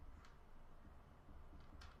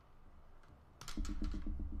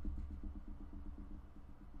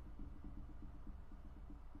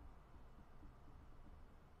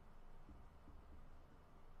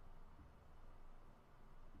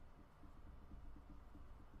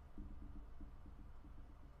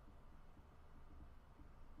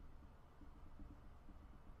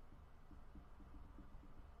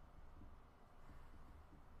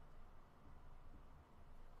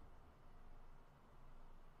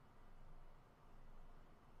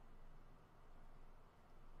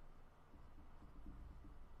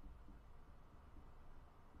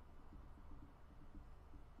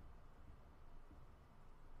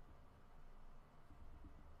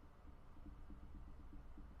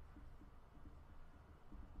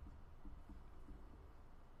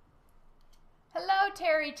 Hello,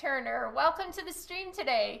 Terry Turner. Welcome to the stream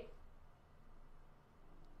today.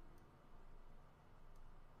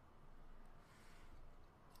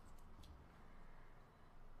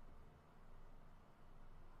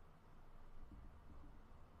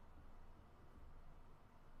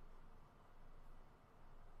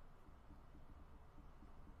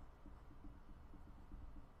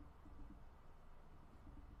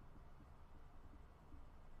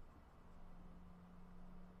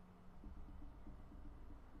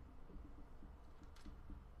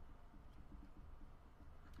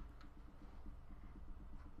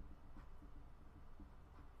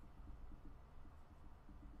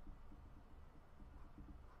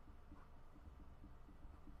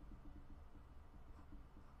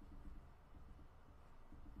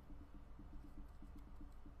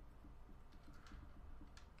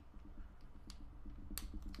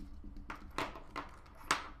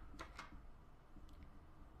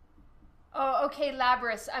 Oh, okay,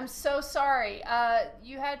 Labris. I'm so sorry.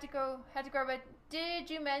 You had to go, but did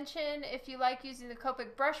you mention if you like using the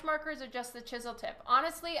Copic brush markers or just the chisel tip?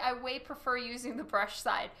 Honestly, I way prefer using the brush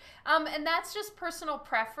side. And that's just personal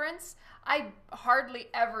preference. I hardly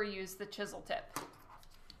ever use the chisel tip.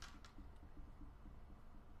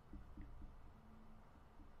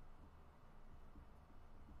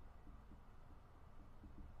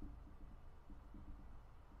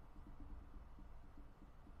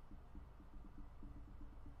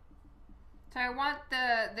 So I want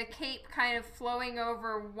the cape kind of flowing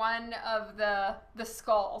over one of the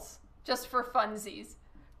skulls, just for funsies.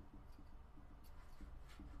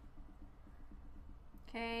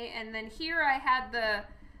 Okay, and then here I had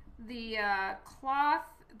the cloth,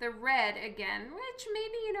 the red again, which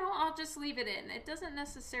maybe, you know, I'll just leave it in. It doesn't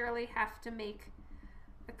necessarily have to make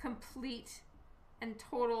a complete and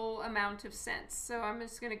total amount of sense. So I'm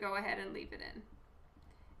just going to go ahead and leave it in.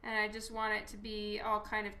 And I just want it to be all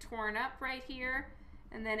kind of torn up right here.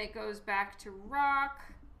 And then it goes back to rock.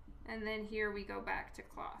 And then here we go back to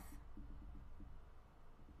cloth.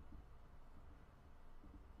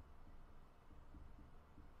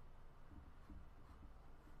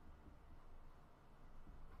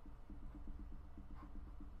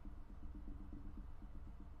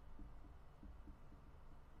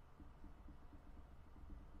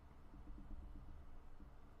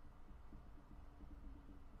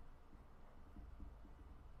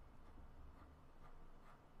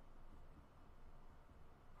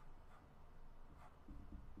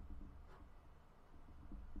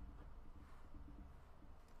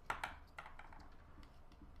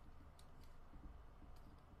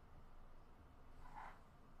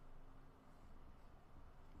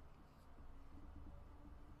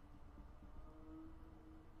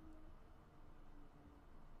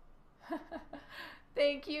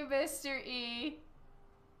 Thank you, Mr. E.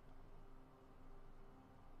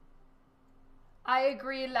 I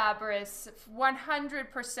agree, Labris,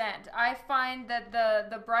 100%. I find that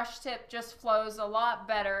the brush tip just flows a lot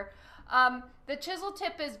better. The chisel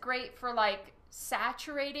tip is great for like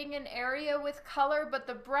saturating an area with color, but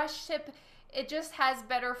the brush tip, it just has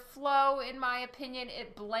better flow, in my opinion.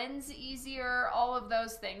 It blends easier, all of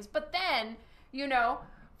those things. But then, you know,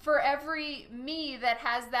 for every me that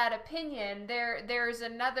has that opinion, there's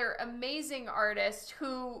another amazing artist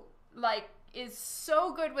who like is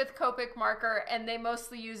so good with Copic marker, and they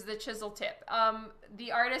mostly use the chisel tip.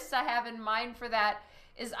 The artist I have in mind for that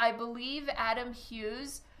is, I believe, Adam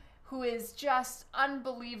Hughes, who is just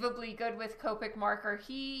unbelievably good with Copic marker.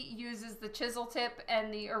 He uses the chisel tip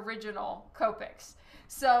and the original Copics.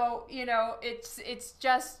 So, you know, it's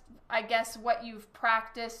just, I guess, what you've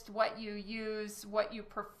practiced, what you use, what you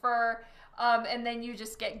prefer. and then you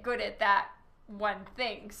just get good at that one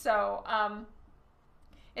thing. So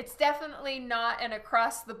it's definitely not an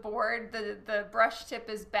across the board, the brush tip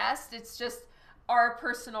is best. It's just our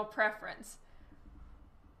personal preference.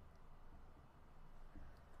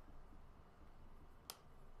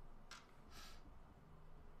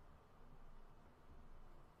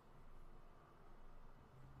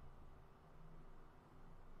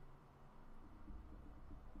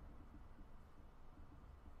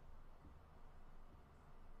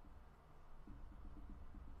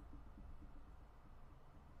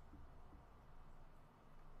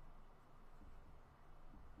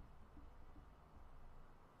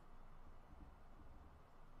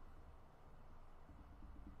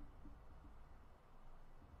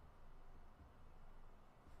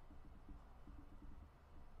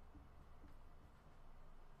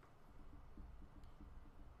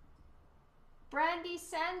 Brandy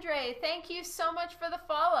Sandre, thank you so much for the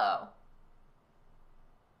follow.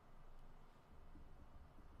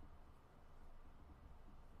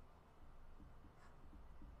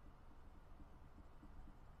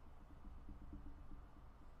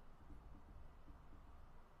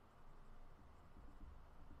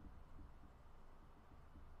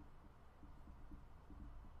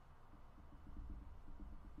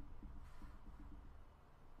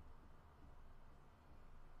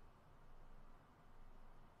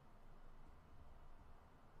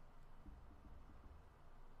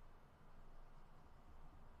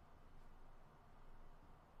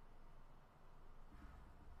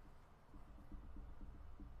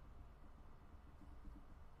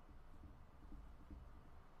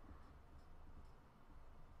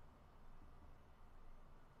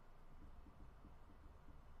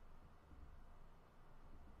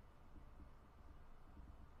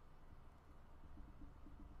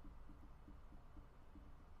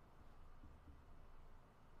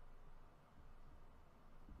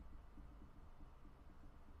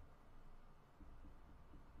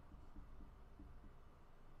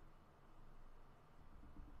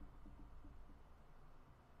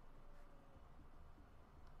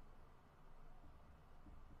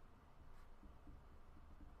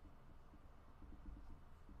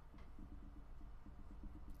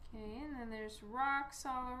 Okay, and then there's rocks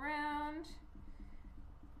all around.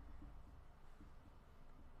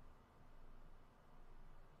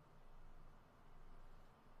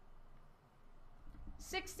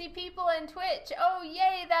 $60 people in Twitch. Oh,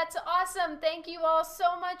 yay, that's awesome. Thank you all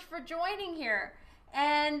so much for joining here.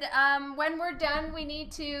 And when we're done, we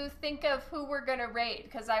need to think of who we're going to raid,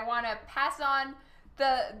 because I want to pass on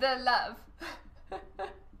the love.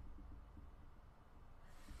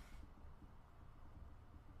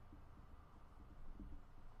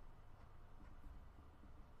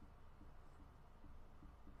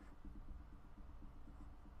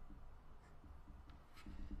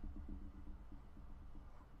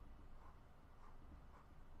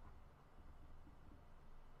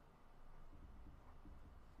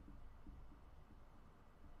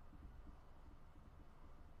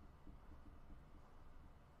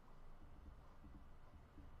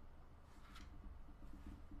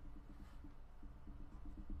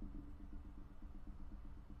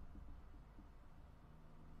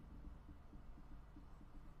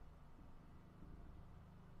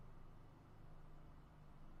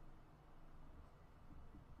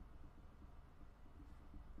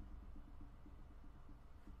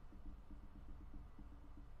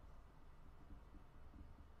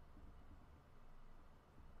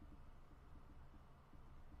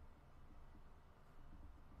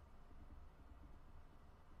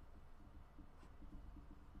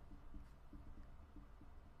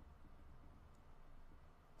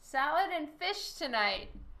 Salad and fish tonight.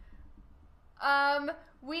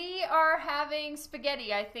 We are having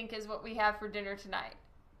spaghetti, I think, is what we have for dinner tonight.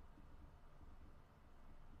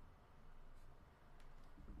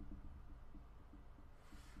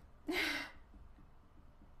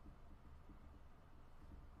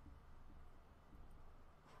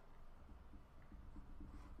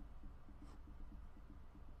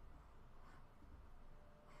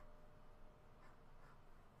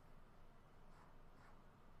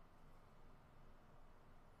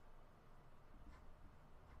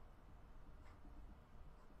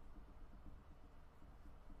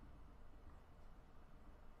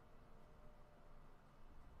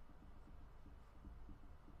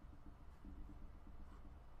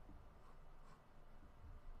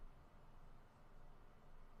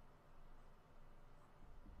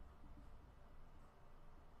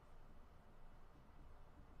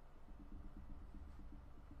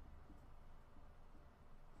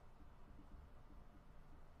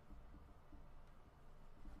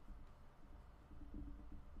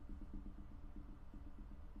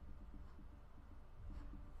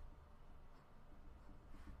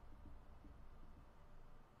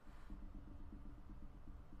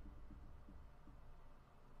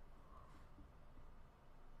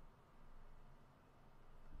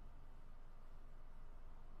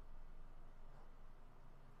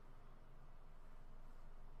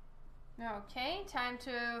 Okay, time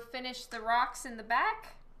to finish the rocks in the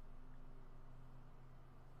back.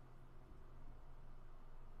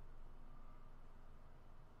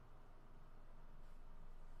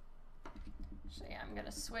 So yeah, I'm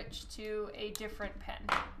gonna switch to a different pen.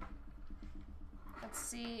 Let's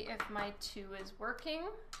see if my 2 is working.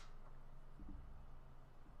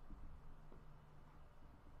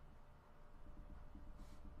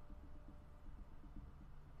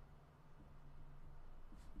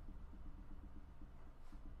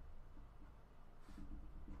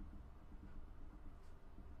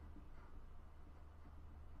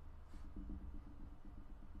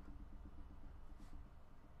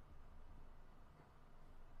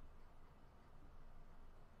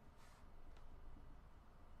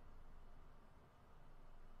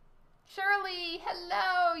 Shirley,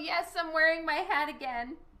 hello. Yes, I'm wearing my hat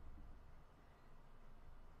again.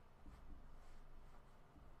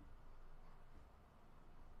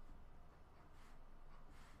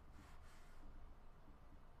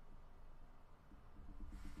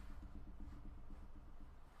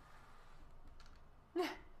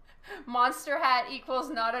 Monster hat equals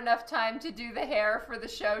not enough time to do the hair for the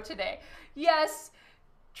show today. Yes,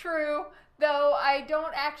 true. Though I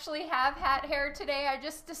don't actually have hat hair today, I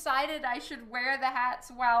just decided I should wear the hats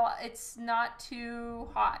while it's not too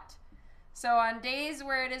hot. So on days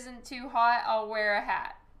where it isn't too hot, I'll wear a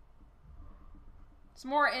hat. It's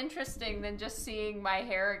more interesting than just seeing my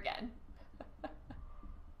hair again.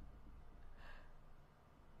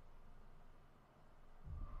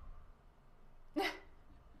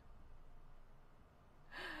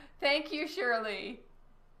 Thank you, Shirley.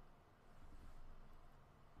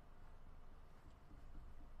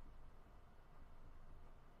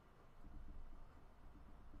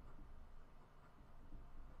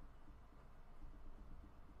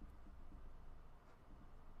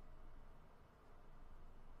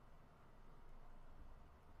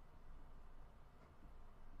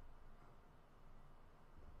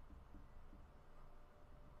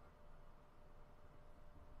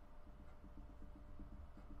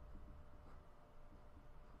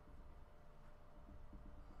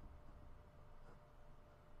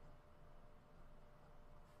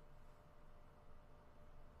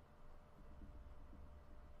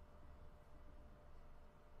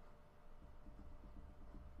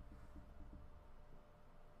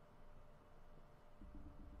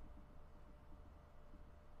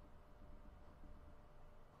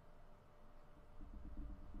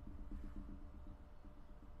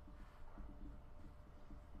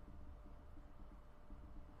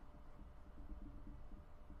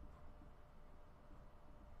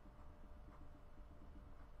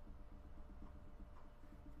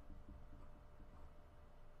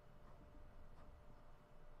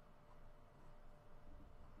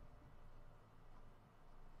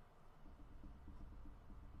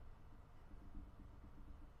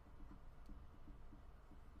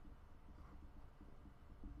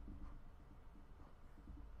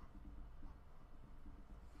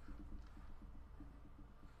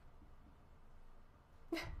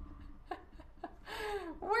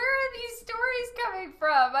 Where are these stories coming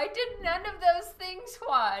from? I did none of those things,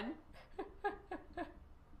 Juan.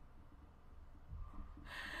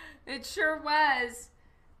 It sure was.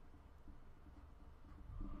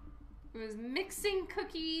 It was mixing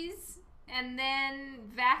cookies and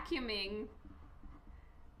then vacuuming.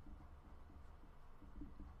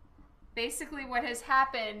 Basically what has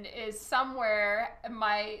happened is somewhere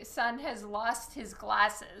my son has lost his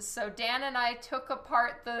glasses. So Dan and I took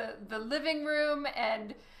apart the living room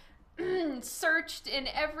and searched in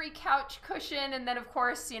every couch cushion, and then of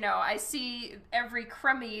course, you know, I see every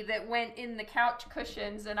crummy that went in the couch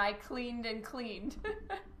cushions, and I cleaned and cleaned.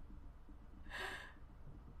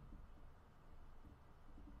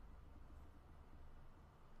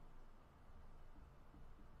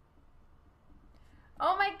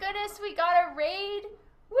 Oh my goodness, we got a raid!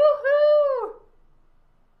 Woohoo!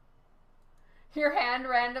 Your hand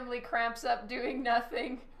randomly cramps up doing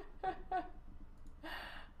nothing.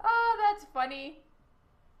 Oh, that's funny.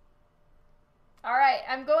 All right,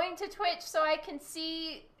 I'm going to Twitch so I can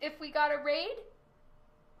see if we got a raid.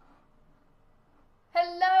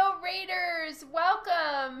 Hello, raiders.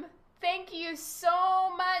 Welcome. Thank you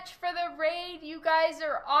so much for the raid. You guys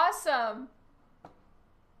are awesome.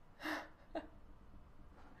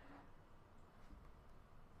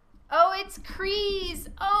 Oh, it's Crease.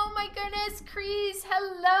 Oh my goodness, Crease.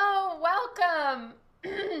 Hello, welcome.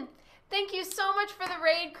 Thank you so much for the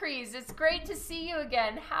raid, Crease. It's great to see you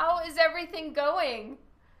again. How is everything going?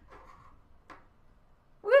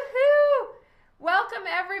 Woohoo! Welcome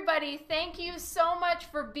everybody. Thank you so much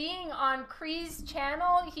for being on Cree's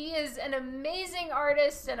channel. He is an amazing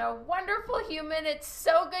artist and a wonderful human. It's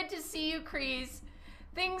so good to see you, Crees.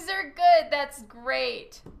 Things are good. That's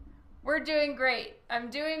great. We're doing great. I'm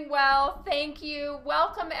doing well. Thank you.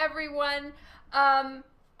 Welcome everyone.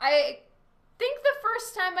 I think the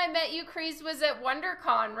first time I met you, Crees, was at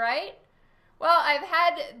WonderCon, right? Well, I've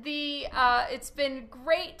had the, it's been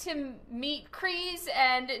great to meet Crees,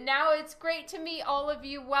 and now it's great to meet all of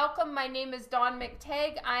you. Welcome, my name is Dawn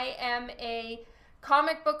McTeigue. I am a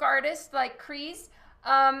comic book artist like Crees,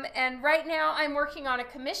 and right now I'm working on a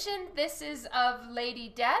commission. This is of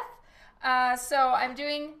Lady Death, so I'm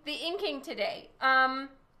doing the inking today. And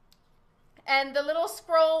the little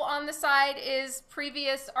scroll on the side is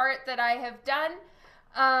previous art that I have done.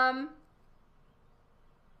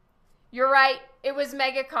 You're right, it was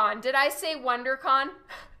MegaCon. Did I say WonderCon?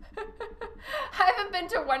 I haven't been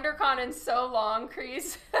to WonderCon in so long,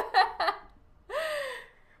 Crees.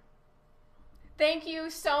 Thank you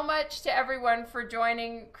so much to everyone for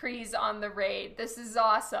joining Crees on the raid. This is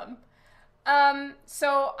awesome.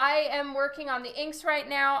 So I am working on the inks right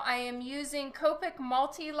now. I am using Copic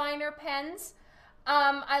Multiliner pens.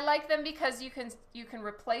 I like them because you can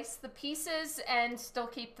replace the pieces and still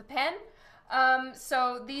keep the pen.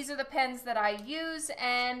 So these are the pens that I use,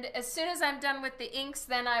 and as soon as I'm done with the inks,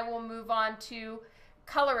 then I will move on to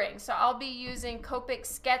coloring. So I'll be using Copic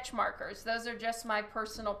sketch markers. Those are just my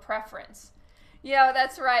personal preference. Yeah,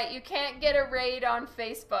 that's right. You can't get a raid on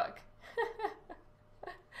Facebook.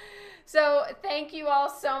 So thank you all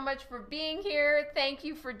so much for being here. Thank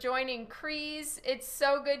you for joining Crees. It's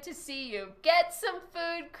so good to see you. Get some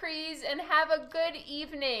food, Crees, and have a good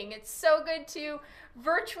evening. It's so good to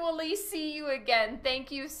virtually see you again.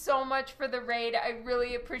 Thank you so much for the raid. I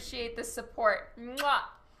really appreciate the support. Mwah.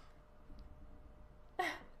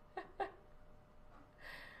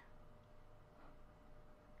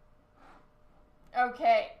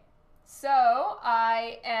 Okay, so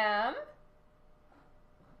I am...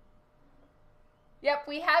 Yep,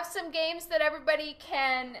 we have some games that everybody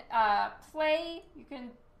can play. You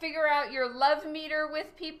can figure out your love meter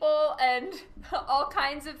with people and all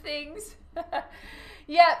kinds of things.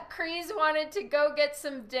 Yep, Crees wanted to go get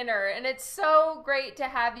some dinner, and it's so great to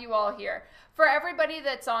have you all here. For everybody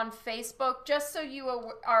that's on Facebook, just so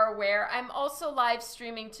you are aware, I'm also live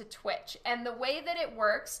streaming to Twitch. And the way that it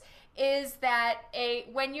works is that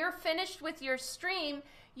when you're finished with your stream,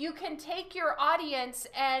 you can take your audience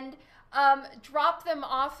and drop them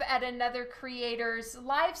off at another creator's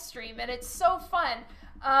live stream, and it's so fun.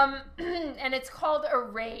 And it's called a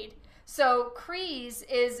raid. So Crees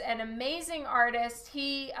is an amazing artist.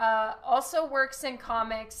 He also works in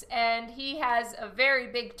comics, and he has a very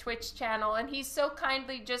big Twitch channel, and he so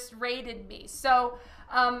kindly just raided me. So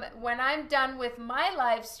when I'm done with my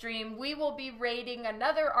live stream, we will be raiding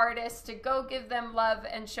another artist to go give them love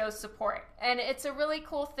and show support. And it's a really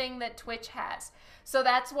cool thing that Twitch has. So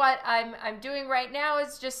that's what I'm doing right now,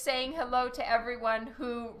 is just saying hello to everyone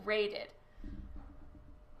who raided.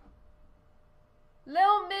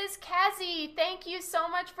 Lil Ms. Kazzy, thank you so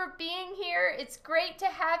much for being here. It's great to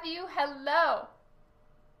have you. Hello.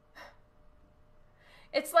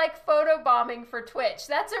 It's like photobombing for Twitch.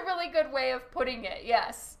 That's a really good way of putting it,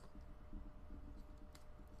 yes.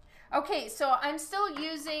 Okay, so I'm still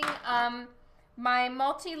using my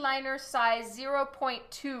Multiliner size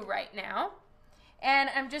 0.2 right now.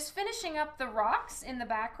 And I'm just finishing up the rocks in the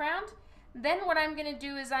background. Then what I'm going to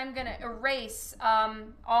do is I'm going to erase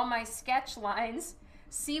all my sketch lines,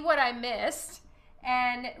 see what I missed,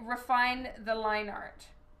 and refine the line art.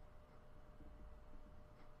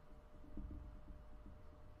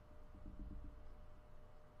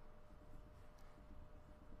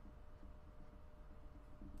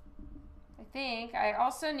 I think I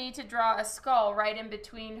also need to draw a skull right in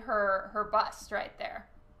between her bust right there.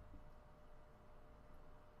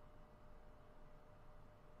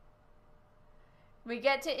 We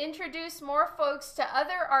get to introduce more folks to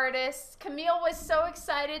other artists. Camille was so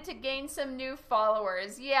excited to gain some new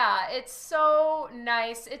followers. Yeah, it's so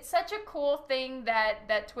nice. It's such a cool thing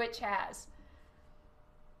that Twitch has.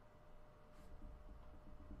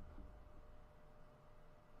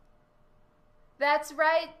 That's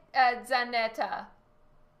right, Zanetta.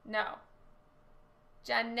 No.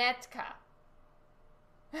 Janetka.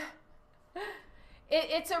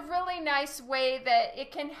 It's a really nice way that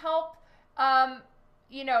it can help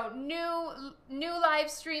you know, new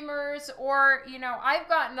live streamers, or, you know, I've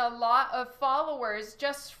gotten a lot of followers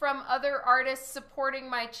just from other artists supporting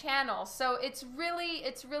my channel. So it's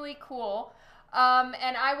really cool.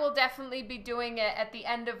 And I will definitely be doing it at the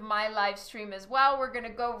end of my live stream as well. We're going to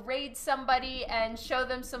go raid somebody and show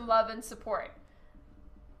them some love and support.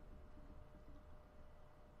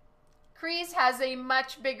 Kreese has a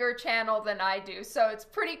much bigger channel than I do, so it's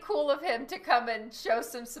pretty cool of him to come and show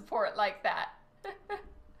some support like that.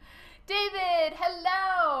 David,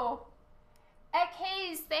 hello! Ek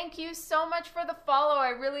Hayes, thank you so much for the follow. I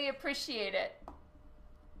really appreciate it.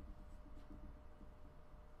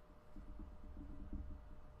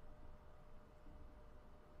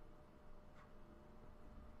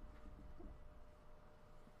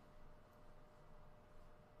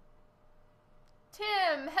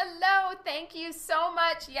 Tim, hello, thank you so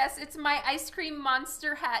much. Yes, it's my ice cream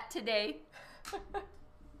monster hat today.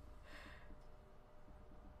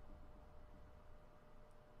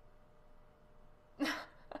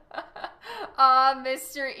 Aw,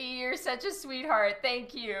 Mr. E, you're such a sweetheart.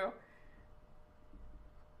 Thank you.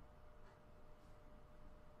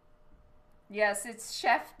 Yes, it's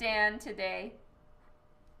Chef Dan today.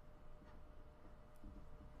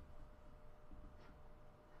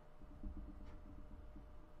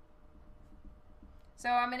 So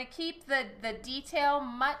I'm going to keep the detail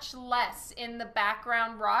much less in the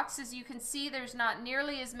background rocks. As you can see, there's not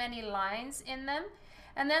nearly as many lines in them.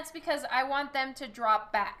 And that's because I want them to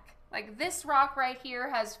drop back. Like this rock right here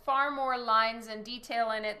has far more lines and detail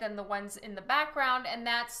in it than the ones in the background. And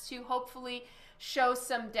that's to hopefully show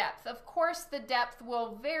some depth. Of course, the depth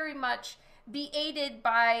will very much be aided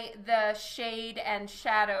by the shade and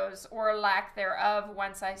shadows or lack thereof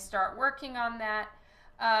once I start working on that.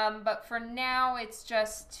 But for now, it's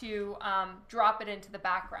just to drop it into the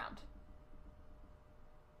background.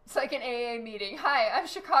 It's like an AA meeting. Hi, I'm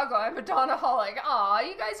Chicago. I'm a Dawnaholic. Aw,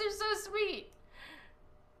 you guys are so sweet.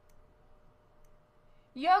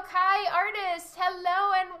 Yokai Artist,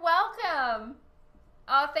 hello and welcome.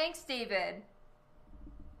 Oh, thanks, David.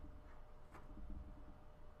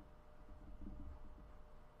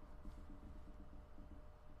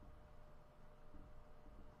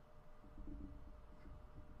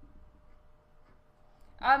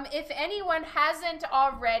 If anyone hasn't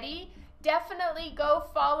already, definitely go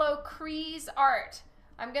follow Kreese Art.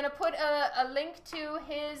 I'm going to put a link to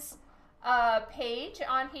his page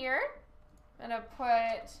on here. I'm going to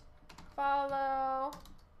put follow,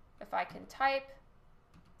 if I can type,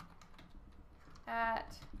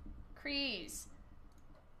 at Kreese.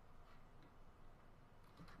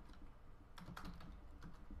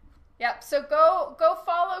 Yep, so go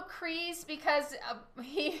follow Kreese because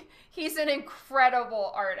he's an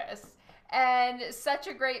incredible artist and such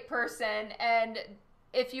a great person. And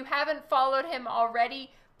if you haven't followed him already,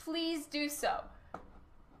 please do so.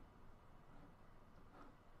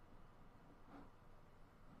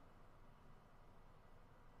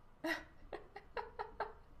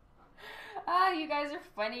 Ah, you guys are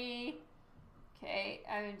funny. Okay,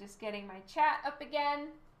 I'm just getting my chat up again.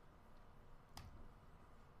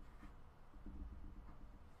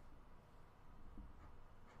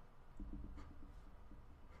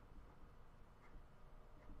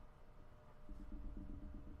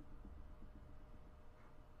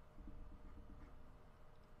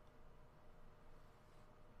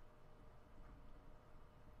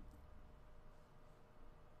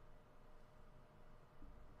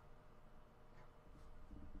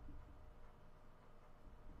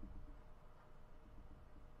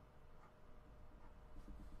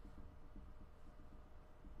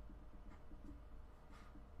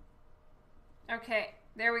 Okay,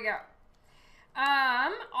 there we go.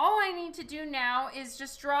 All I need to do now is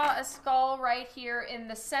just draw a skull right here in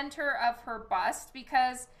the center of her bust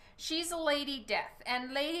because she's a Lady Death.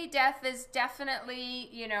 And Lady Death is definitely,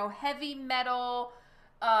 you know, heavy metal,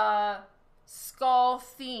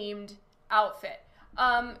 skull-themed outfit.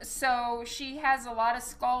 So she has a lot of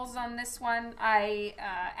skulls on this one. I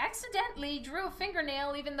accidentally drew a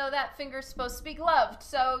fingernail even though that finger's supposed to be gloved.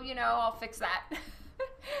 So, you know, I'll fix that.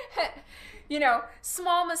 You know,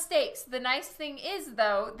 small mistakes. The nice thing is,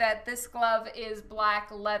 though, that this glove is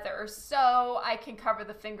black leather, so I can cover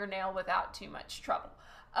the fingernail without too much trouble.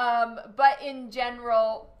 But in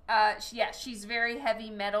general, yeah, she's very heavy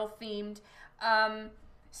metal themed.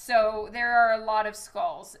 So there are a lot of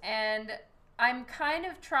skulls. And I'm kind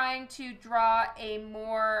of trying to draw a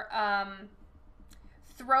more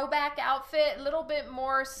throwback outfit, a little bit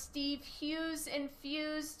more Steve Hughes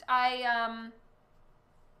infused.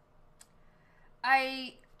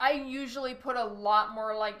 I usually put a lot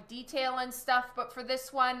more like detail and stuff, but for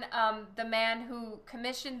this one, the man who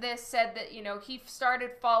commissioned this said that, you know, he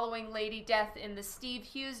started following Lady Death in the Steve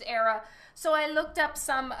Hughes era. So I looked up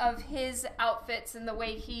some of his outfits and the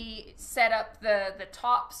way he set up the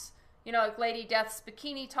tops you know, like Lady Death's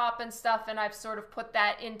bikini top and stuff, and I've sort of put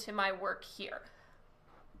that into my work here.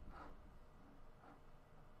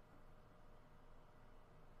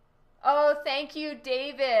 Oh, thank you,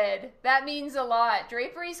 David. That means a lot.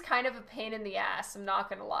 Drapery's kind of a pain in the ass, I'm not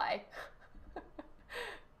gonna lie.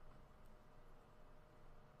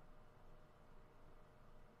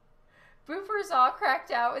 Booper's all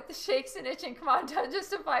cracked out with the shakes and itching. Come on, done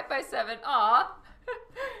just a 5x7. Aw.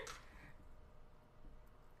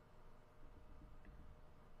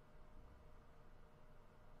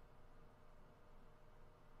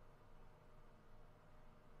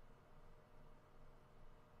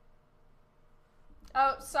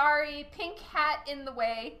 Oh, sorry. Pink hat in the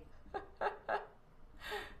way.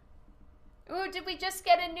 Ooh, did we just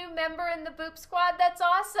get a new member in the Boop Squad? That's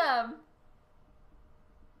awesome.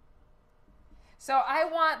 So I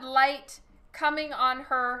want light coming on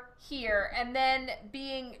her here and then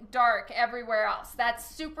being dark everywhere else. That's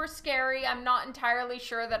super scary. I'm not entirely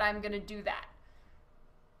sure that I'm going to do that.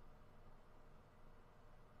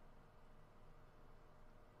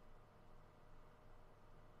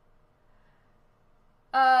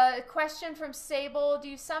 Question from Sable. Do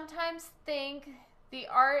you sometimes think the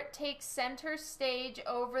art takes center stage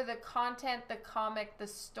over the content, the comic, the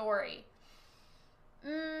story?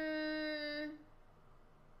 I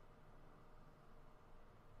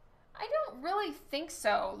don't really think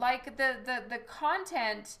so. Like the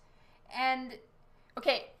content and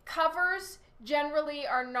okay, covers generally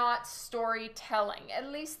are not storytelling. At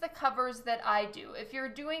least the covers that I do. If you're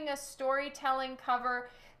doing a storytelling cover,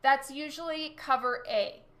 that's usually cover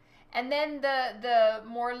A. And then the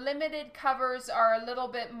more limited covers are a little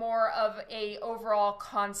bit more of a overall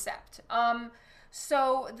concept.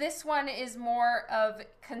 So this one is more of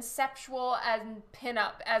conceptual and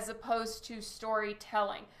pinup as opposed to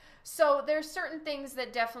storytelling. So there's certain things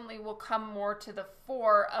that definitely will come more to the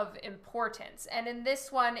fore of importance. And in this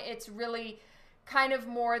one, it's really kind of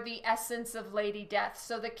more the essence of Lady Death.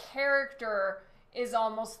 So the character is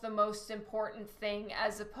almost the most important thing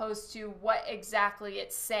as opposed to what exactly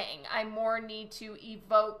it's saying. I more need to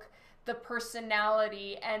evoke the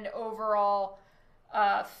personality and overall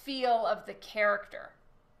feel of the character.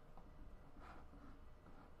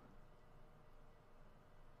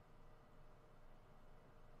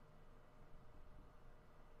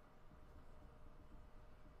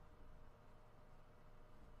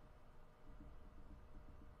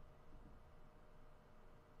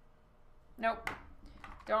 Nope.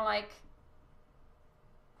 Don't like.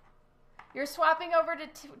 You're swapping over to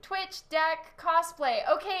Twitch, Deck, Cosplay.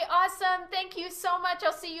 Okay, awesome. Thank you so much.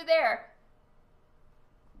 I'll see you there.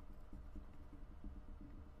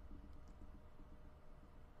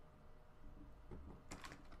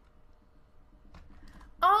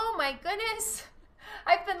 Oh my goodness.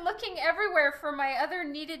 I've been looking everywhere for my other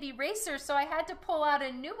kneaded eraser, so I had to pull out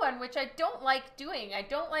a new one, which I don't like doing. I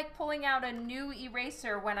don't like pulling out a new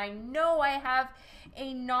eraser when I know I have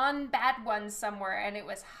a non-bad one somewhere, and it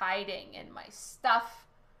was hiding in my stuff.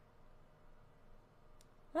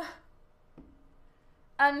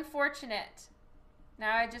 Unfortunate.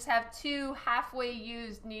 Now I just have 2 halfway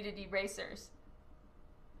used kneaded erasers.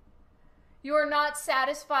 You are not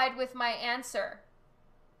satisfied with my answer.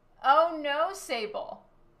 Oh no, Sable.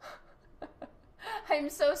 I'm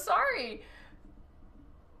so sorry.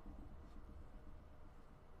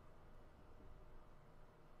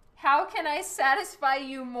 How can I satisfy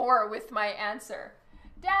you more with my answer?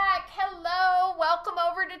 Dak, hello. Welcome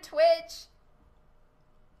over to Twitch.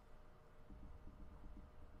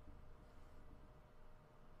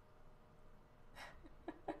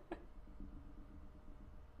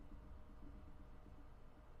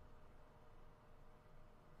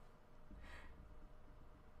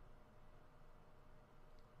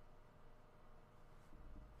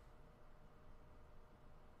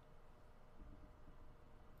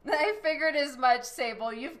 I figured as much,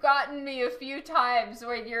 Sable. You've gotten me a few times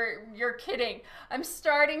when you're kidding. I'm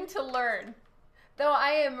starting to learn. Though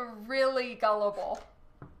I am really gullible.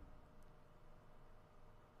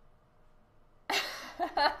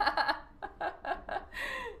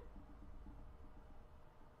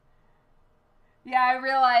 Yeah, I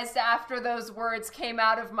realized after those words came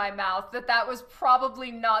out of my mouth that that was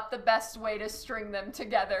probably not the best way to string them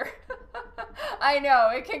together. I know,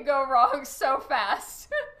 it can go wrong so fast.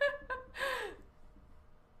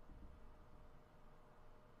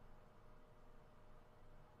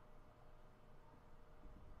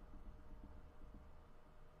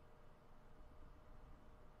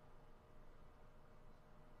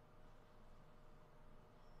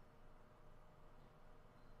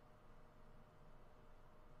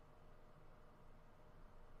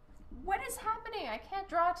 What is happening? saying. I can't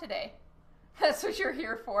draw today. That's what you're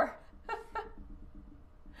here for.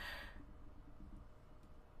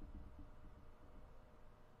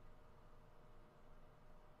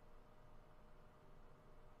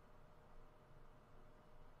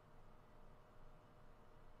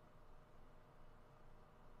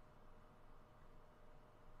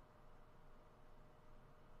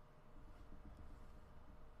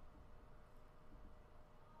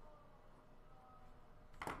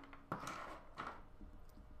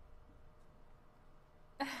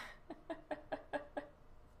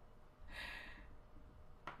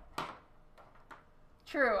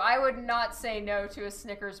 True, I would not say no to a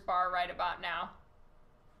Snickers bar right about now.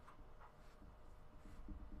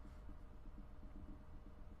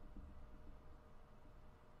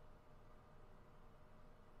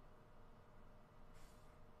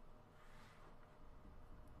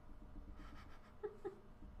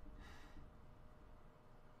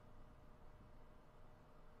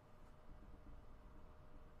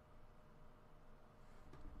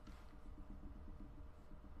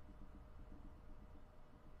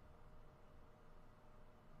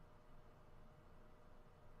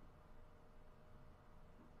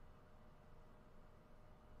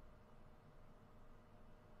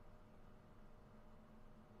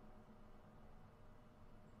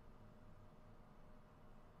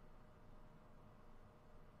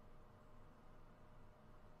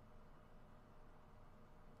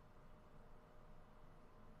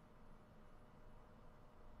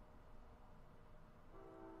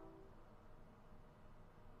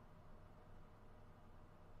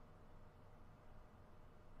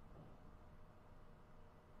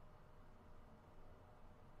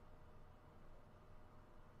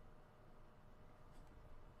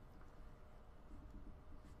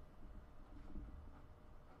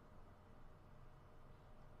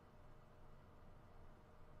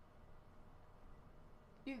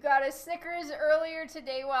 You got a Snickers earlier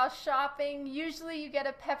today while shopping. Usually you get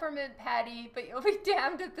a peppermint patty, but you'll be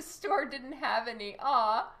damned if the store didn't have any.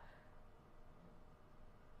 Aw.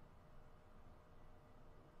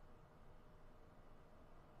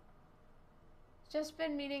 Just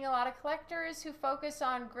been meeting a lot of collectors who focus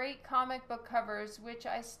on great comic book covers, which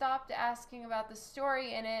I stopped asking about the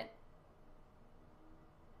story in it.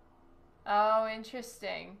 Oh,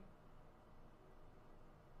 interesting.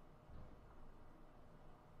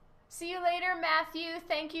 See you later, Matthew.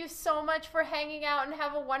 Thank you so much for hanging out and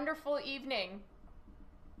have a wonderful evening.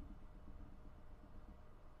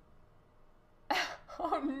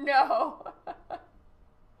 Oh no.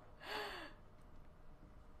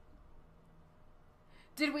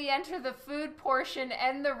 Did we enter the food portion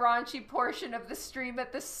and the raunchy portion of the stream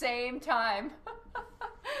at the same time?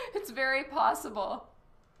 It's very possible.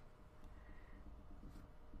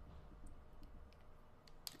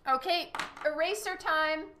 Okay, eraser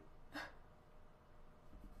time.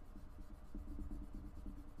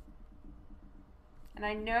 And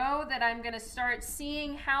I know that I'm going to start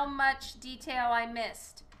seeing how much detail I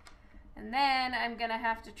missed. And then I'm going to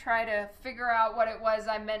have to try to figure out what it was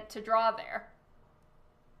I meant to draw there.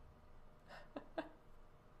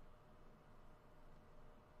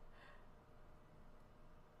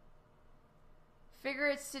 Figure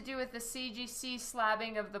it's to do with the CGC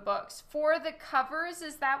slabbing of the books. For the covers,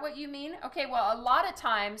 is that what you mean? Okay, well, a lot of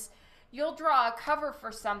times you'll draw a cover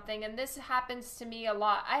for something, and this happens to me a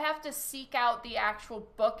lot. I have to seek out the actual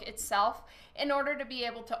book itself in order to be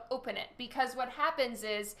able to open it, because what happens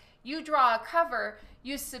is you draw a cover,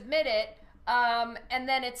 you submit it, and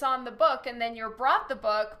then it's on the book, and then you're brought the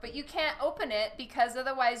book, but you can't open it because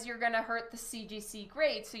otherwise you're going to hurt the CGC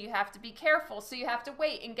grade, so you have to be careful. So you have to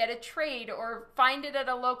wait and get a trade or find it at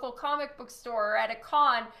a local comic book store or at a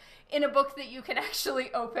con in a book that you can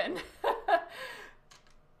actually open.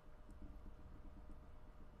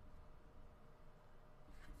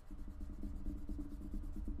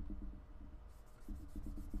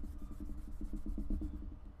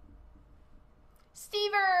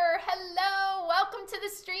 Stever, hello, welcome to the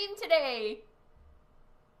stream today.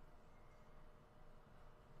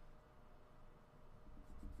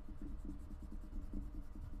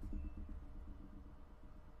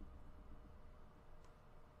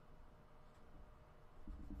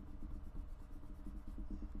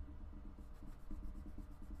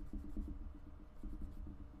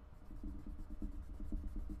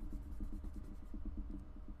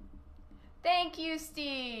 Thank you,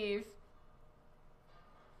 Steve.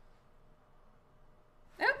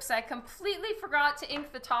 Oops, I completely forgot to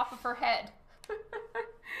ink the top of her head.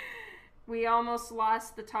 We almost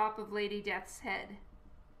lost the top of Lady Death's head.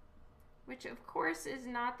 Which, of course, is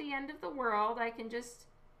not the end of the world. I can just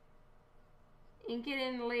ink it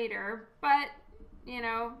in later. But you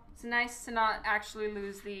know, it's nice to not actually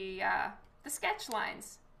lose the sketch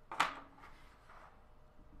lines.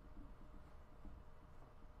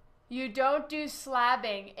 You don't do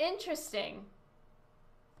slabbing. Interesting.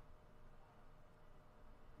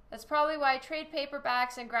 That's probably why trade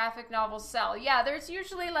paperbacks and graphic novels sell. Yeah, there's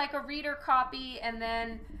usually like a reader copy and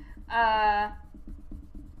then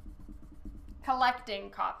collecting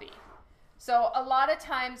copy. So a lot of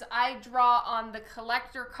times I draw on the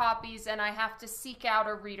collector copies and I have to seek out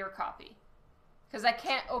a reader copy. Because I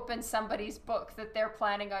can't open somebody's book that they're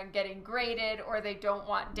planning on getting graded or they don't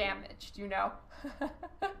want damaged, you know?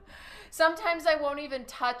 Sometimes I won't even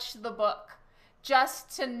touch the book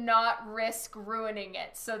just to not risk ruining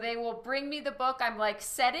it. So they will bring me the book. I'm like,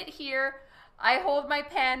 set it here. I hold my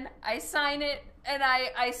pen, I sign it, and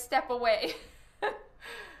I step away.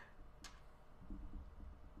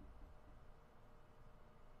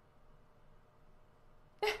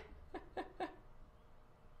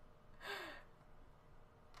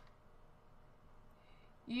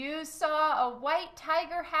 You saw a white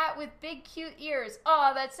tiger hat with big cute ears.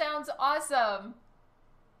 Oh, that sounds awesome.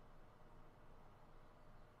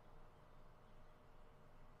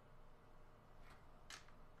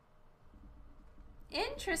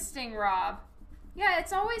 Interesting, Rob. Yeah,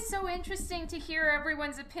 it's always so interesting to hear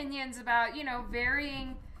everyone's opinions about, you know,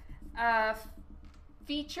 varying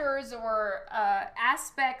features or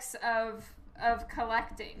aspects of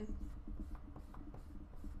collecting.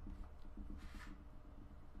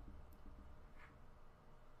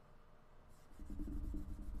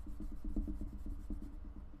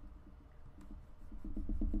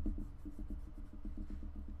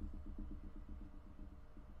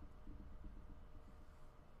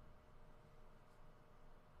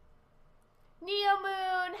 Neo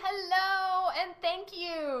Moon, hello, and thank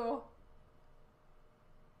you.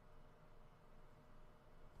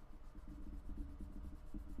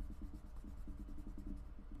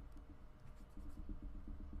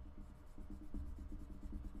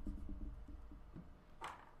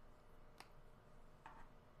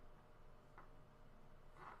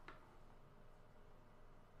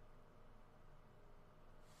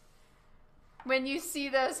 When you see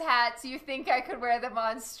those hats, you think I could wear them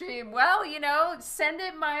on stream. Well, you know, send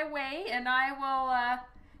it my way and I will,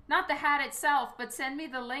 not the hat itself, but send me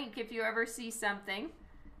the link if you ever see something.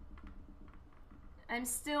 I'm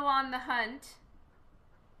still on the hunt.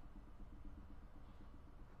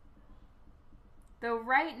 Though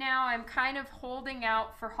right now I'm kind of holding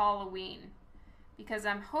out for Halloween because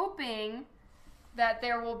I'm hoping that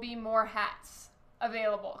there will be more hats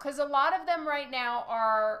available. Because a lot of them right now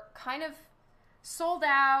are kind of sold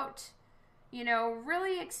out, you know,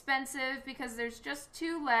 really expensive because there's just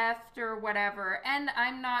 2 left or whatever. And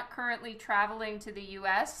I'm not currently traveling to the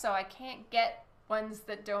US, so I can't get ones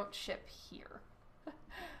that don't ship here.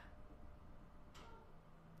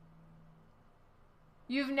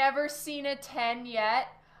 You've never seen a 10 yet?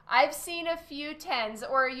 I've seen a few 10s,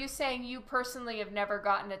 or are you saying you personally have never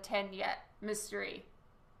gotten a 10 yet, Mystery?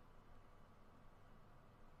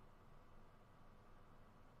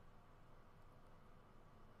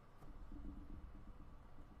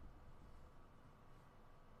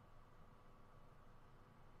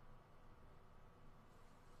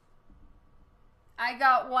 I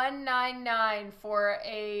got $1.99 for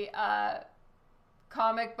a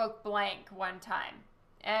comic book blank one time.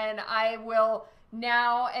 And I will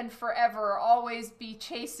now and forever always be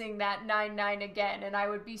chasing that 9.9 again. And I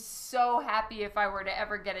would be so happy if I were to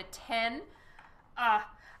ever get a 10.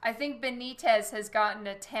 I think Benitez has gotten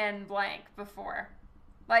a 10 blank before.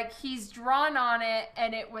 Like, he's drawn on it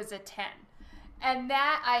and it was a 10. And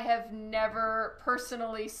that I have never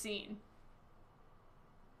personally seen.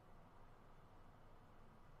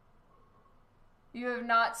 You have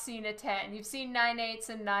not seen a 10. You've seen 9.8s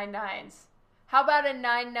and 9.9s. How about a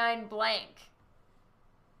 9.9 blank?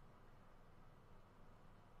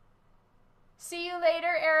 See you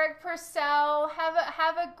later, Eric Purcell.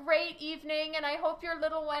 Have a great evening, and I hope your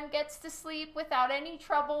little one gets to sleep without any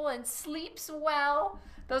trouble and sleeps well.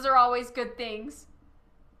 Those are always good things.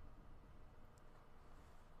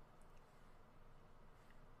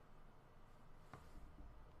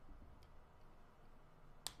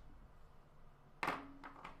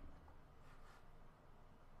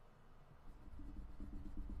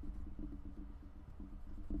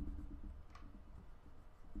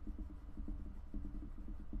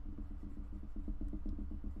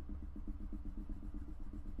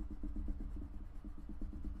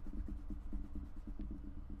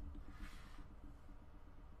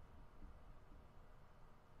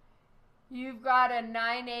 You've got a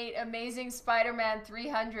 9.8 Amazing Spider-Man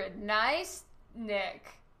 300. Nice, Nick.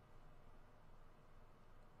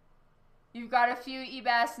 You've got a few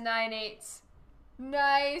eBass 9/8s.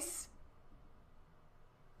 Nice.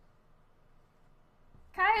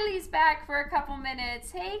 Kylie's back for a couple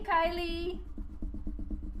minutes. Hey, Kylie.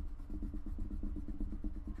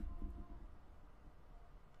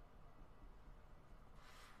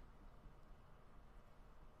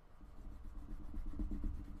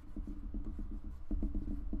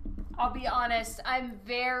 I'll be honest, I'm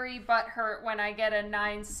very butthurt when I get a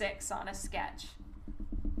 9/6 on a sketch.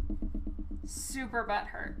 Super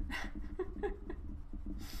butthurt.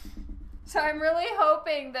 So I'm really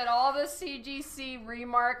hoping that all the CGC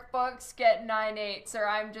Remark books get 9/8s, or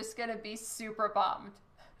I'm just going to be super bummed.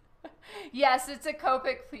 Yes, it's a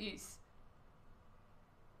Copic piece.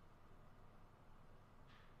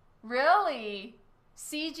 Really?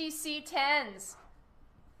 CGC 10s.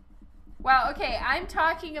 Wow, okay, I'm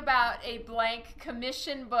talking about a blank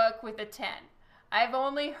commission book with a 10. I've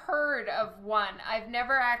only heard of one. I've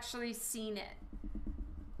never actually seen it.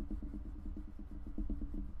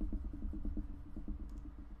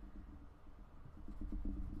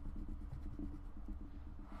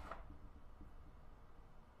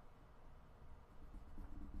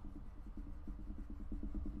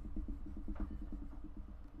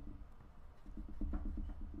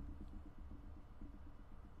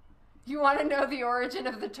 You want to know the origin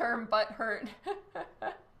of the term butthurt?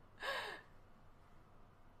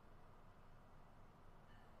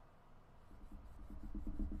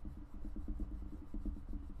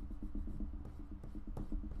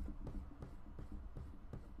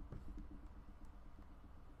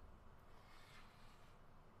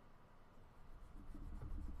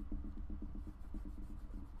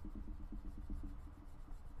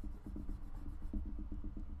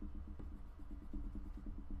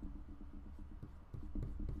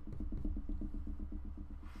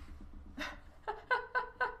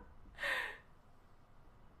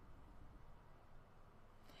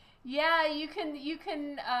 Yeah, you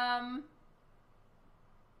can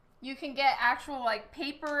get actual like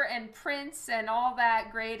paper and prints and all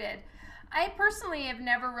that graded. I personally have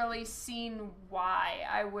never really seen why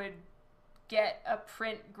I would get a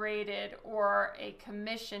print graded or a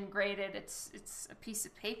commission graded. It's a piece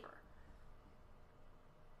of paper.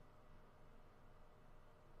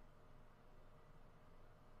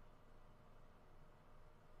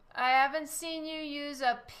 I haven't seen you use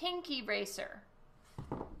a pink eraser.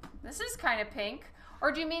 This is kind of pink.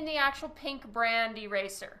 Or do you mean the actual pink brand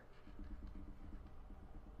eraser?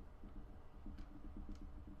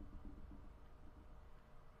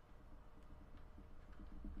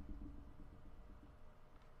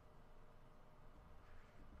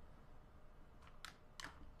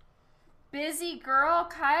 Busy girl,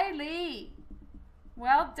 Kylie.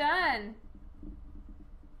 Well done.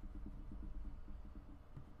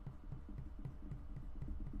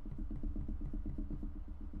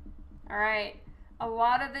 All right, a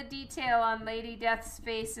lot of the detail on Lady Death's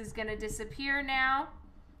face is going to disappear now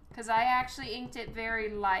because I actually inked it very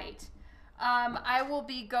light. I will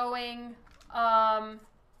be going, I'll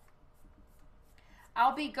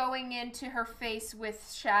be going into her face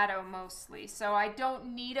with shadow mostly, so I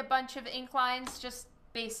don't need a bunch of ink lines, just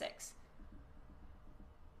basics.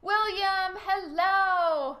 William,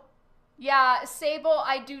 hello! Yeah, Sable,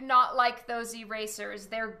 I do not like those erasers.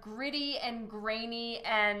 They're gritty and grainy,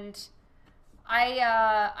 and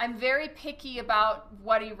I'm very picky about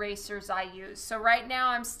what erasers I use. So right now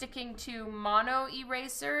I'm sticking to mono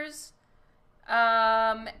erasers.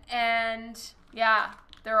 And yeah,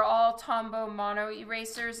 they're all Tombow mono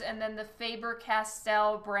erasers, and then the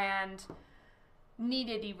Faber-Castell brand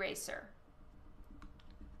kneaded eraser.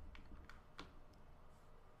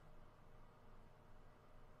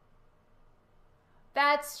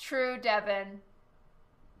 That's true, Devin.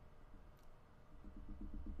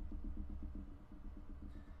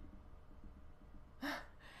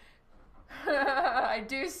 I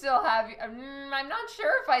do still have, I'm not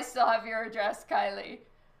sure if I still have your address, Kylie.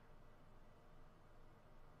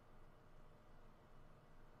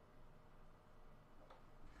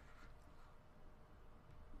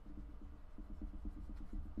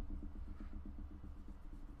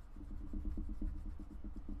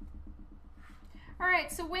 All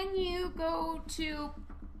right, so when you go to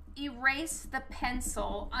erase the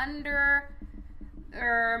pencil under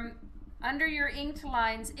your inked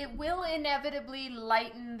lines, it will inevitably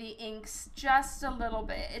lighten the inks just a little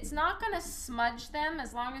bit. It's not going to smudge them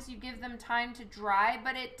as long as you give them time to dry,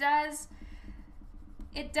 but it does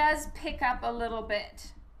pick up a little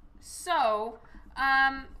bit. So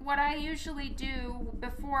what I usually do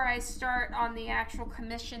before I start on the actual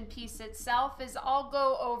commission piece itself is I'll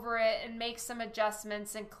go over it and make some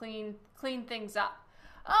adjustments and clean things up.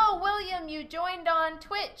 Oh, William, William, you joined on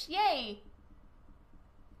Twitch. Yay!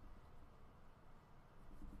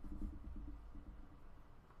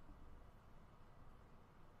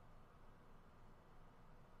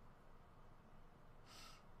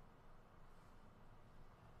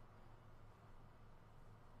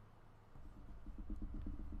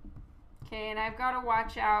 Okay, and I've got to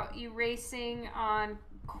watch out erasing on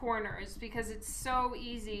corners because it's so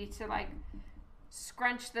easy to like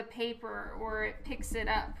scrunch the paper or it picks it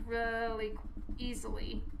up really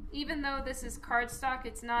easily. Even though this is cardstock,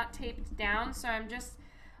 it's not taped down, so I'm just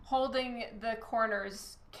holding the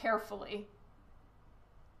corners carefully.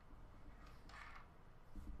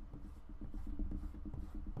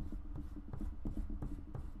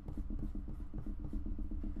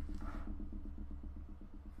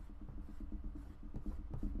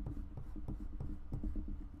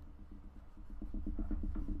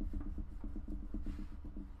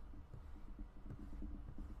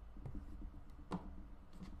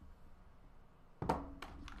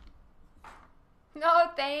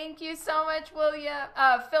 No, thank you so much, William.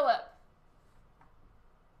 Philip.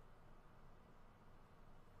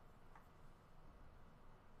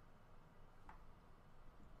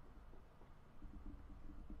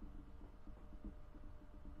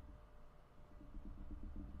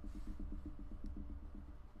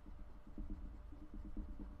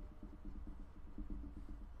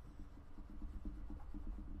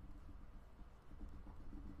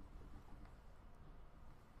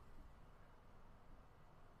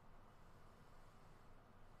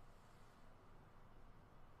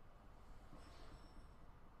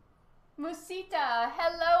 Musita,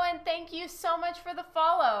 hello and thank you so much for the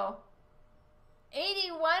follow.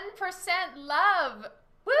 81% love.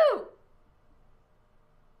 Woo!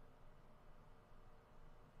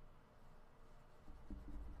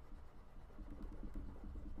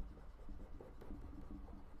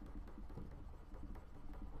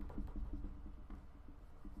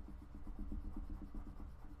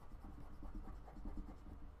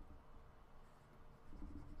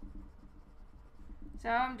 So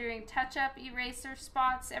I'm doing touch-up eraser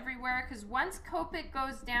spots everywhere because once Copic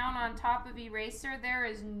goes down on top of eraser, there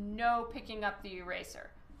is no picking up the eraser.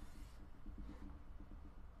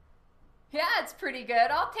 Yeah, it's pretty good.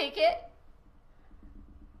 I'll take it.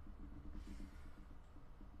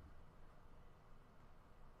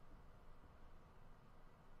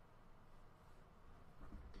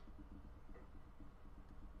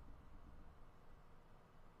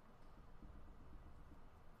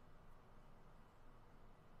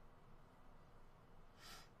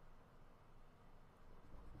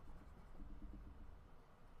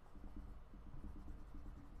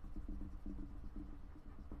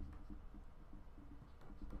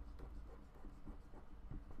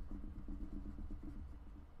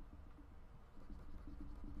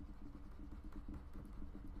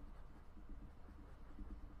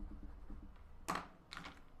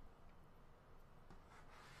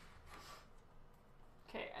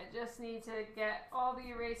 Okay, I just need to get all the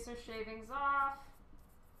eraser shavings off.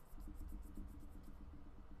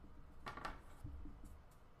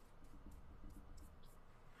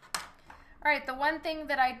 All right, the one thing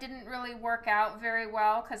that I didn't really work out very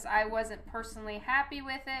well because I wasn't personally happy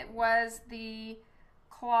with it was the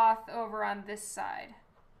cloth over on this side.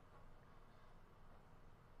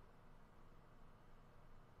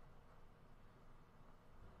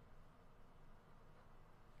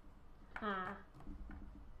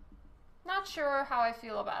 Not sure how I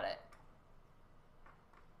feel about it.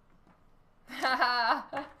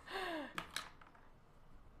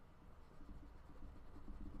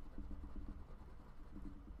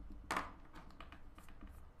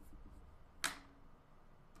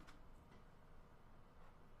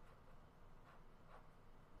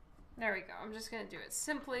 There we go. I'm just going to do it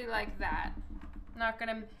simply like that. I'm not going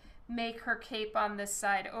to make her cape on this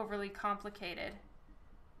side overly complicated.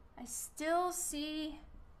 I still see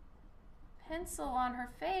pencil on her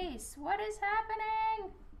face. What is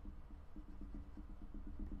happening?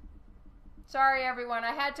 Sorry, everyone.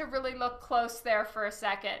 I had to really look close there for a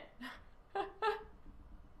second.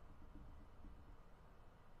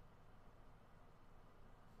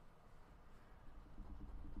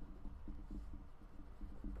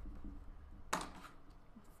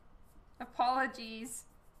 Apologies.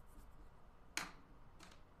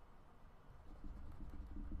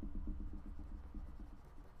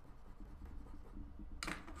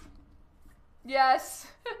 Yes.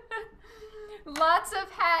 Lots of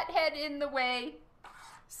hat head in the way.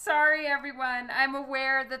 Sorry, everyone. I'm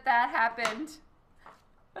aware that that happened.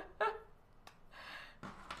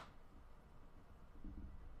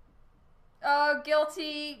 Oh,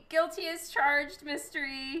 guilty. Guilty as charged,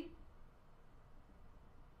 mystery.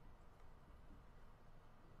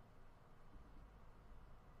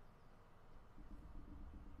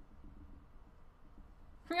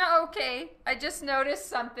 Okay, I just noticed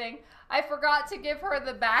something. I forgot to give her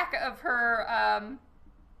the back of her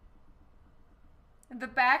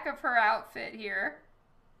outfit here.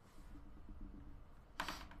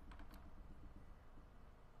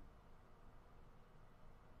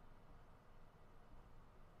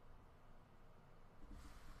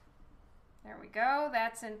 There we go.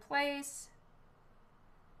 That's in place.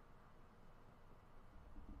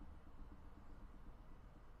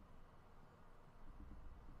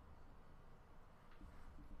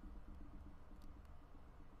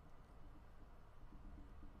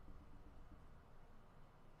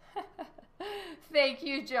 Thank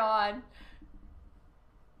you, John.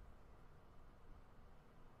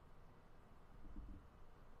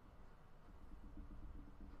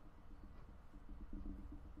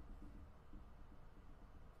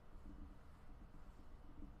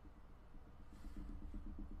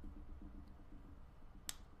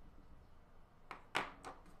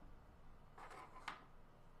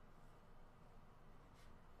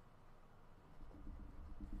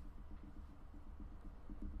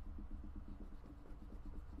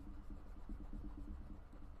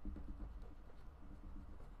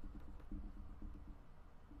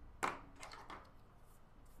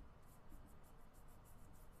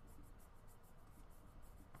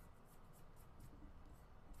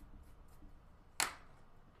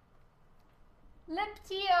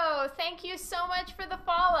 Liptio, thank you so much for the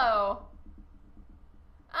follow.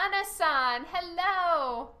 Ana-san,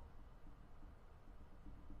 hello.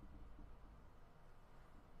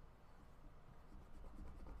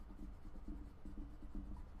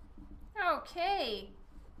 Okay.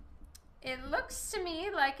 It looks to me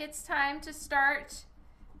like it's time to start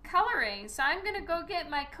coloring. So I'm going to go get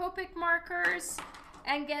my Copic markers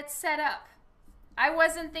and get set up. I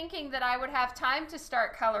wasn't thinking that I would have time to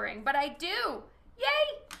start coloring, but I do.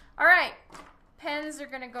 Yay! All right, pens are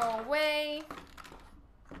gonna go away.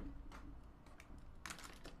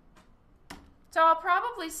 So I'll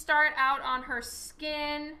probably start out on her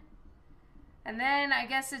skin, and then I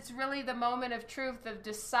guess it's really the moment of truth of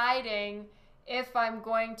deciding if I'm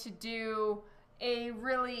going to do a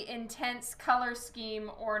really intense color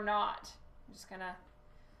scheme or not. I'm just gonna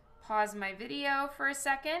pause my video for a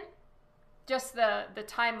second. Just the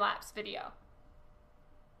time-lapse video.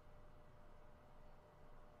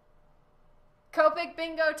 Copic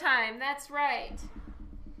bingo time, that's right.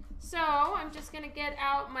 So I'm just gonna get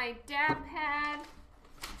out my dab pad.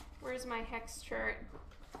 Where's my hex chart?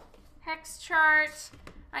 Hex chart.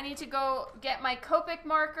 I need to go get my Copic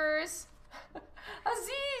markers.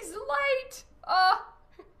 Aziz, light! Oh,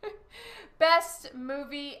 best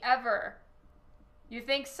movie ever. You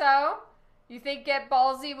think so? You think get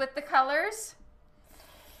ballsy with the colors?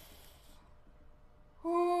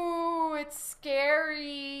 Ooh, it's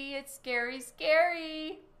scary. It's scary,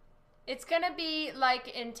 scary. It's gonna be like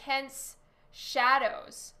intense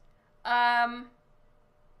shadows.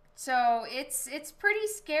 So it's pretty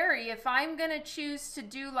scary if I'm gonna choose to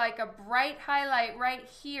do like a bright highlight right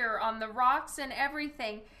here on the rocks and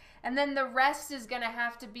everything, and then the rest is gonna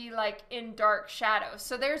have to be like in dark shadows.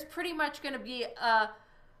 So there's pretty much gonna be a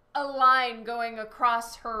line going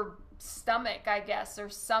across her stomach, I guess, or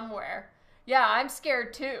somewhere. Yeah, I'm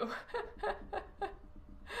scared too.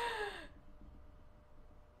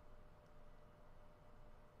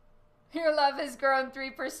 Your love has grown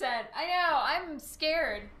 3%. I know, I'm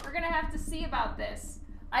scared. We're gonna have to see about this.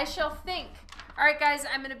 I shall think. All right, guys,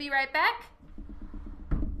 I'm gonna be right back.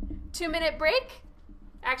 2-minute break.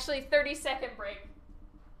 Actually, 30-second break.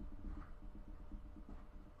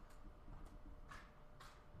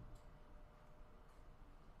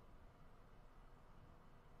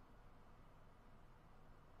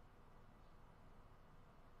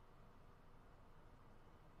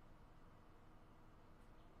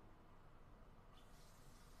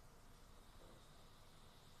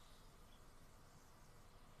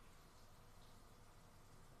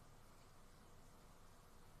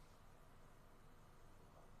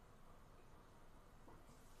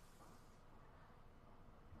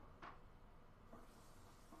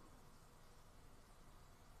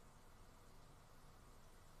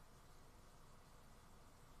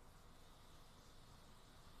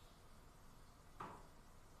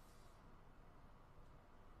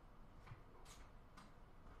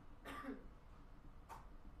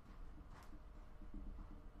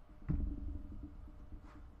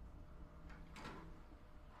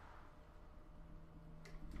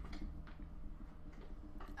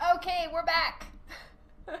 Okay, we're back.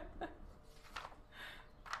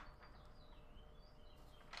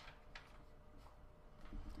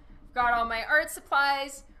 Got all my art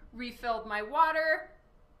supplies, refilled my water.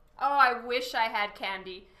 Oh, I wish I had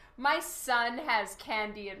candy. My son has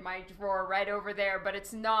candy in my drawer right over there, but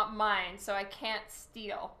it's not mine, so I can't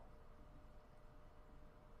steal.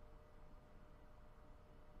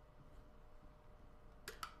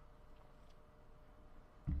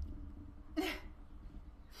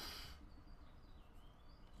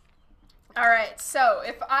 All right, so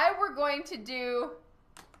if I were going to do...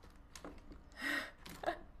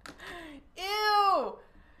 Ew!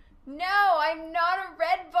 No, I'm not a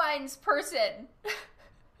red vines person.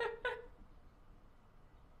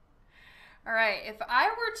 All right, if I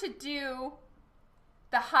were to do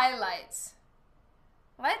the highlights,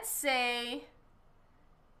 let's say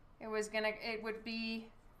it would be,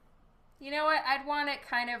 you know what? I'd want it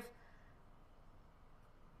kind of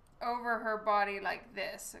over her body like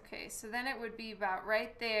this. Okay, so then it would be about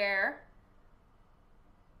right there.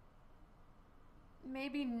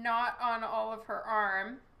 Maybe not on all of her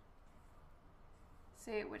arm.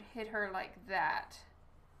 Say it would hit her like that.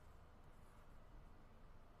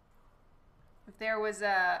 If there was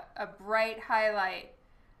a bright highlight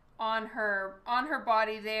on her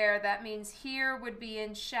body there, that means here would be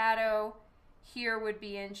in shadow, here would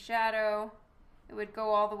be in shadow. It would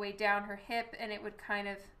go all the way down her hip and it would kind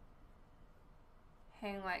of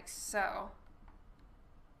hang like so.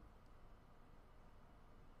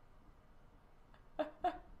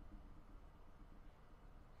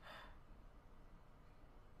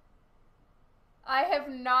 I have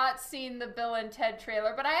not seen the Bill and Ted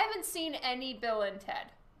trailer, but I haven't seen any Bill and Ted.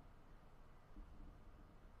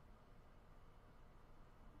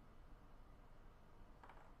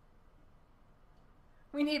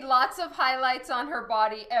 We need lots of highlights on her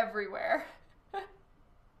body everywhere.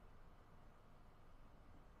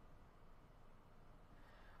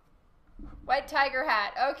 White tiger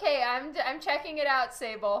hat. Okay, I'm checking it out,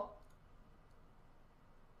 Sable.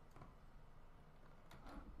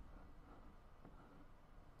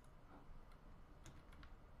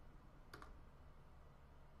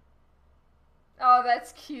 Oh,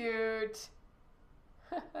 that's cute.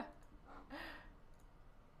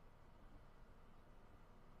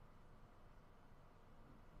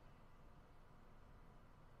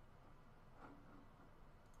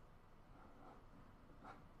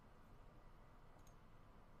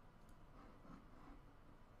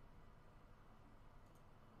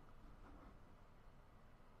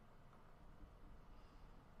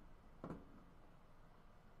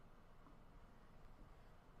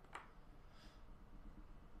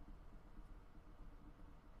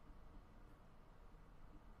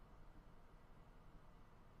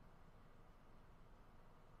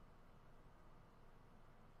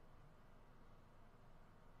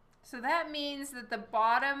 So that means that the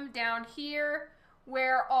bottom down here,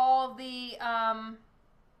 where all the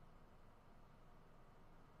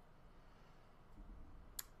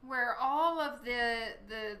where all of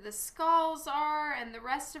the skulls are and the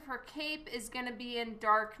rest of her cape is going to be in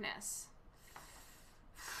darkness.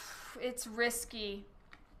 It's risky.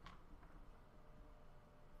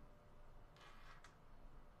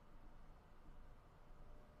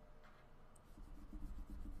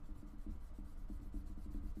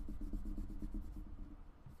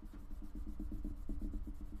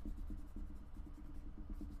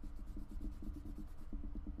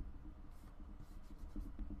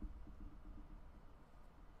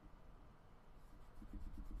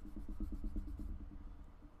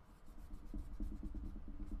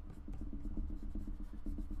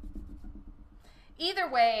 Either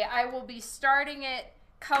way, I will be starting it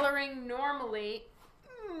coloring normally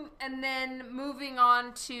and then moving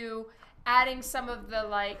on to adding some of the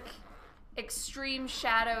like extreme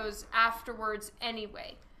shadows afterwards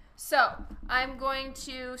anyway. So I'm going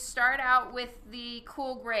to start out with the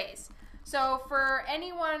cool grays. So for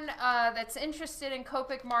anyone that's interested in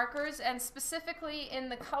Copic markers and specifically in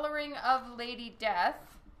the coloring of Lady Death,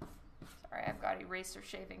 sorry, I've got eraser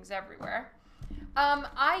shavings everywhere.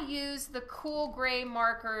 I use the cool gray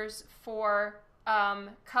markers for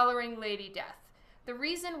coloring Lady Death. The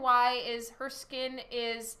reason why is her skin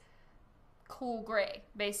is cool gray,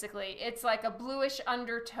 basically. It's like a bluish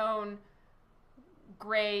undertone,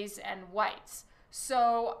 grays and whites.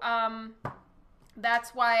 So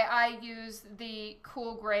that's why I use the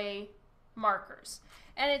cool gray markers.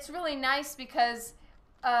 And it's really nice because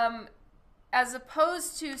as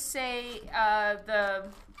opposed to, say,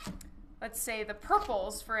 let's say the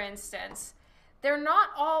purples, for instance, they're not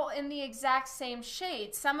all in the exact same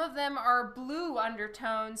shade. Some of them are blue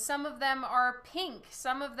undertones, some of them are pink,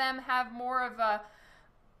 some of them have more of a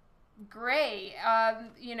gray,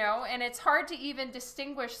 you know, and it's hard to even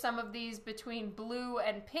distinguish some of these between blue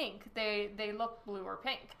and pink. They look blue or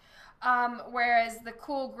pink. whereas the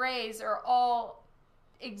cool grays are all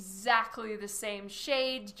exactly the same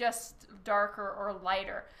shade, just darker or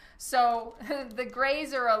lighter. So the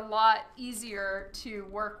grays are a lot easier to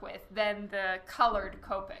work with than the colored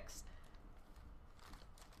Copics.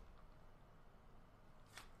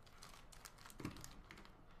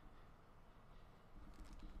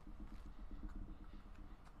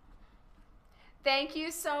 Thank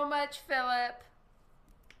you so much, Philip.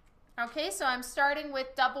 Okay, so I'm starting with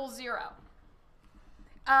 00.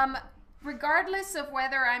 Regardless of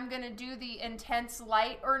whether I'm going to do the intense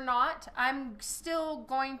light or not, I'm still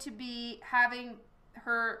going to be having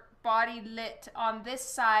her body lit on this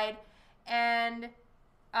side and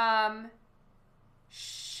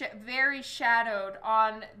very shadowed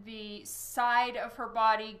on the side of her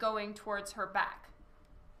body going towards her back.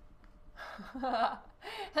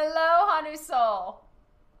 Hello, Hanu Soul.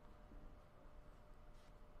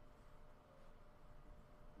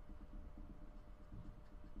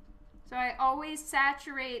 So I always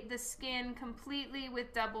saturate the skin completely with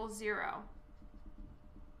 00.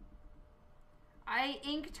 I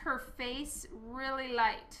inked her face really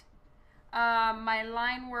light. My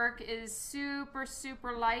line work is super,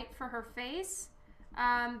 super light for her face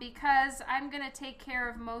because I'm going to take care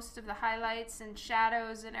of most of the highlights and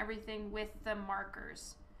shadows and everything with the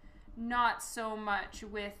markers, not so much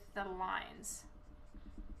with the lines.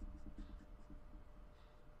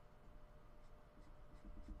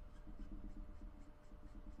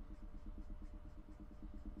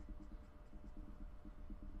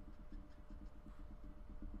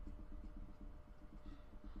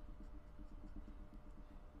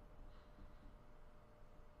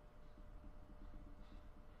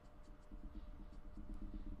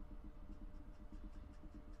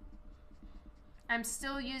 I'm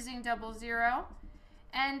still using 00,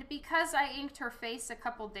 and because I inked her face a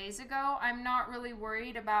couple days ago, I'm not really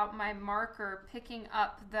worried about my marker picking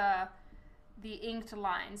up the inked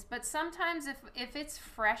lines. But sometimes if it's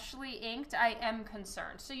freshly inked, I am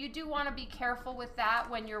concerned. So you do want to be careful with that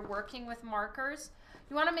when you're working with markers.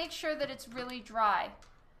 You want to make sure that it's really dry.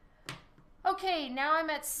 Okay, now I'm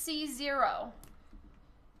at C0.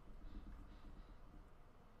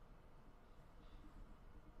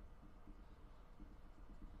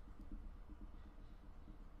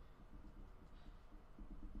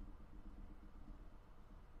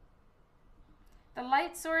 The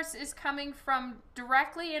light source is coming from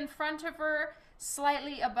directly in front of her,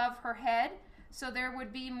 slightly above her head. So there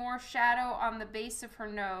would be more shadow on the base of her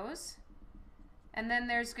nose. And then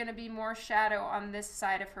there's going to be more shadow on this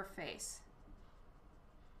side of her face.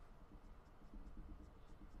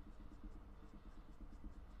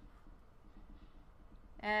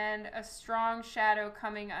 And a strong shadow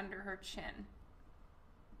coming under her chin.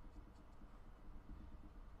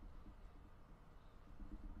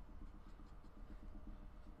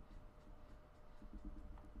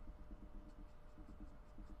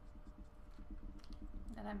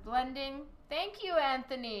 And I'm blending. Thank you,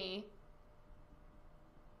 Anthony.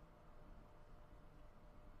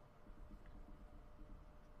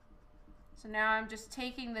 So now I'm just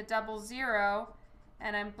taking the 00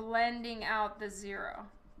 and I'm blending out the 0.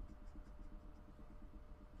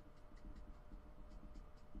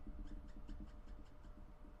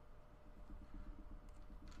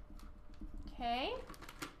 Okay.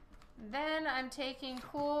 Then I'm taking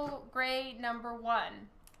cool gray number 1.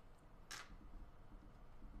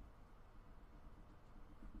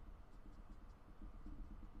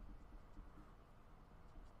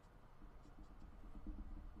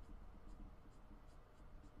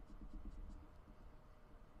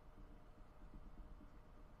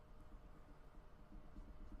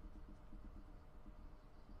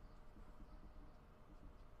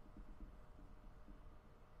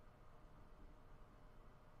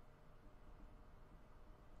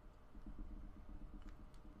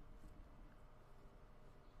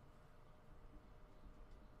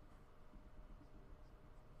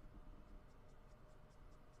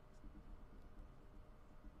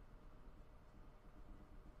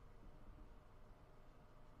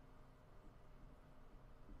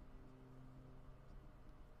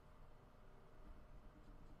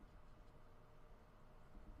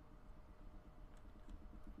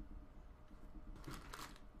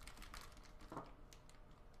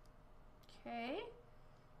 Okay,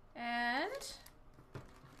 and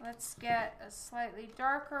let's get a slightly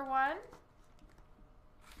darker one.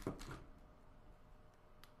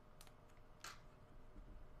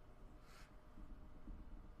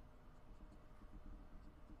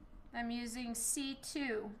 I'm using C2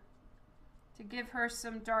 to give her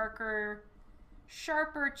some darker,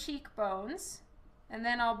 sharper cheekbones, and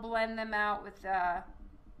then I'll blend them out with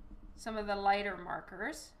some of the lighter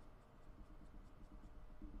markers.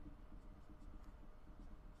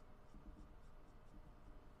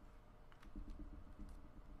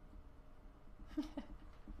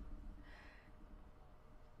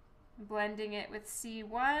 Blending it with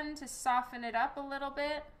C1 to soften it up a little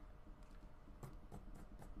bit.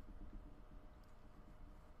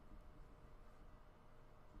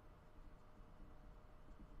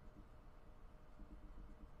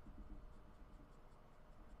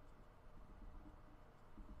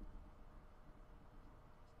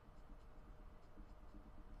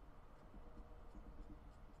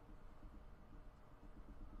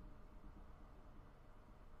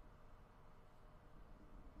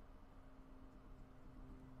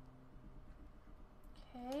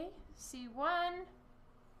 Okay, C1.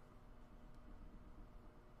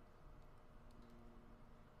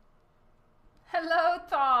 Hello,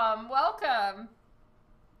 Tom. Welcome.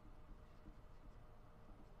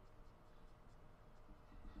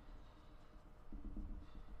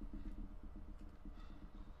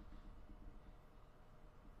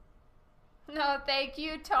 No, thank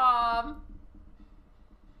you, Tom.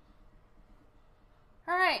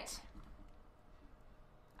 All right.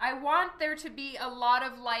 I want there to be a lot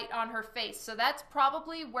of light on her face, so that's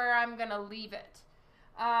probably where I'm gonna leave it.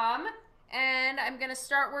 And I'm gonna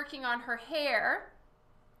start working on her hair.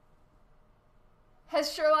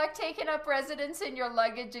 Has Sherlock taken up residence in your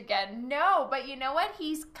luggage again? No, but you know what?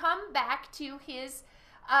 He's come back to his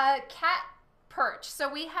cat perch.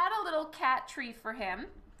 So we had a little cat tree for him.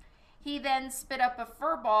 He then spit up a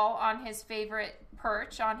fur ball on his favorite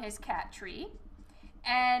perch on his cat tree.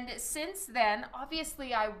 And since then,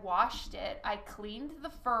 obviously I washed it, I cleaned the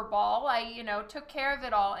fur ball, I, took care of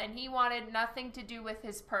it all, and he wanted nothing to do with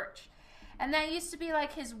his perch. And that used to be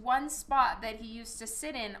like his one spot that he used to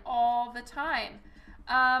sit in all the time.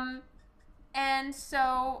 And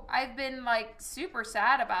so I've been like super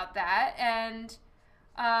sad about that, and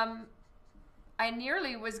I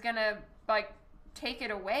nearly was gonna like take it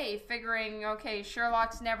away, figuring, okay,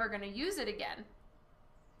 Sherlock's never gonna use it again.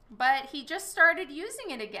 But he just started using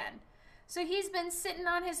it again. So he's been sitting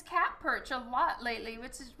on his cat perch a lot lately,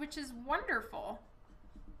 which is wonderful.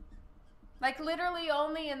 Like literally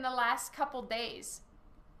only in the last couple days.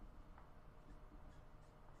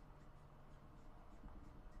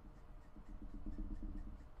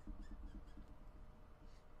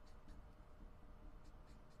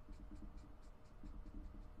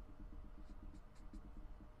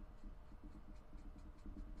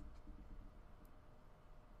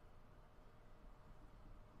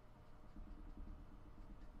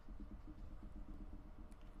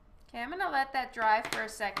 Okay, I'm gonna let that dry for a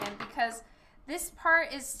second because this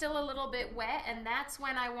part is still a little bit wet, and that's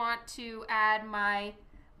when I want to add my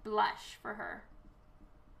blush for her.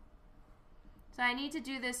 So I need to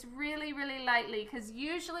do this really, really lightly because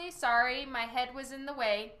usually, sorry, my head was in the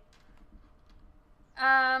way.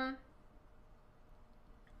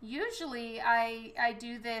 Usually I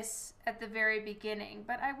do this at the very beginning,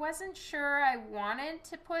 but I wasn't sure I wanted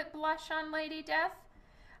to put blush on Lady Death.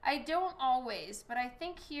 I don't always, but I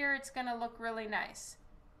think here it's gonna look really nice.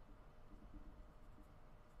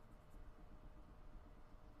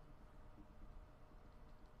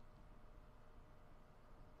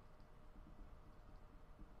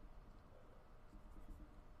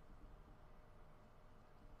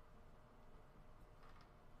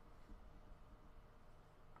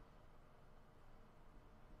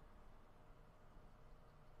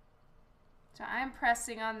 So I'm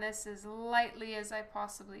pressing on this as lightly as I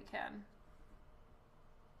possibly can.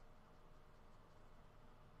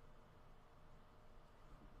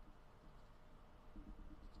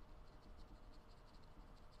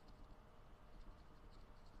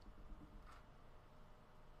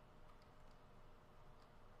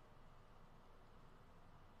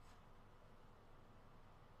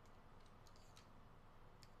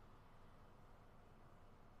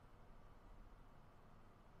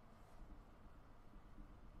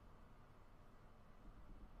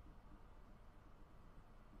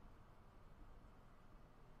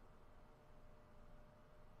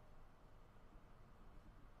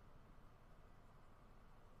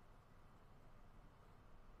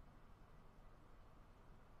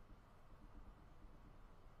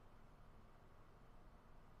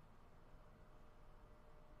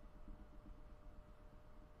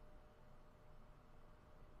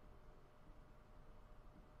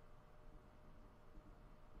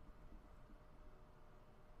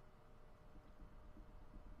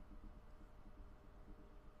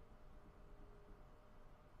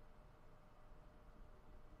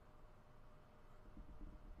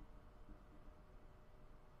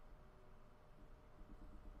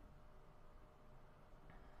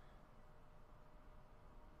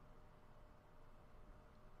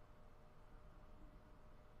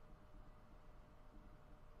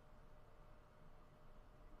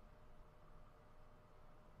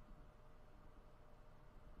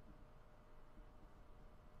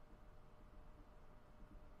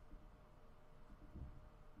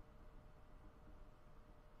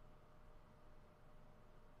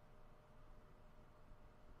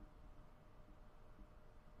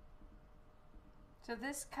 So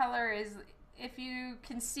this color is, if you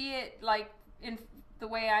can see it like in the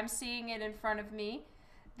way I'm seeing it in front of me,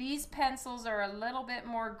 these pencils are a little bit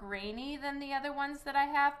more grainy than the other ones that I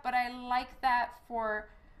have, but I like that for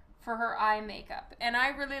her eye makeup. And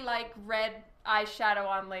I really like red eyeshadow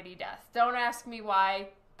on Lady Death. Don't ask me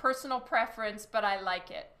why. Personal preference, but I like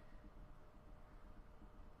it.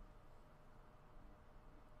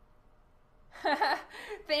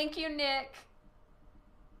 Thank you, Nick.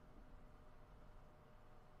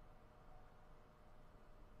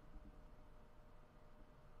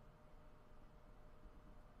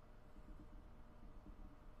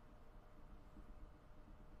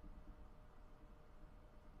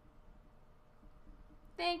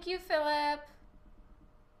 Thank you, Philip.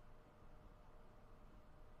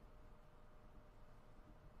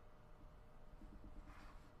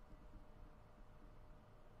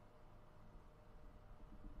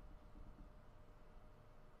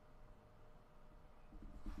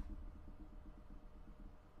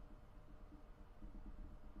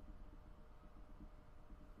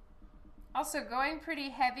 Also, going pretty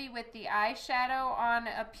heavy with the eyeshadow on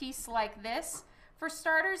a piece like this. For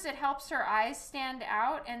starters, it helps her eyes stand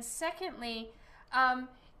out, and secondly,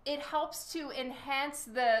 it helps to enhance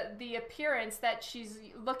the appearance that she's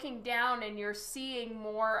looking down and you're seeing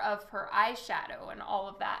more of her eyeshadow and all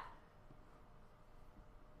of that.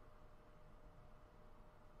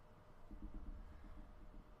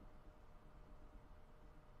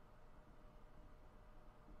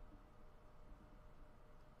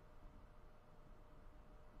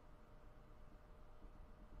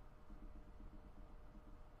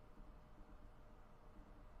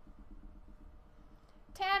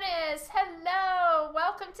 Tanis, hello!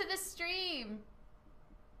 Welcome to the stream.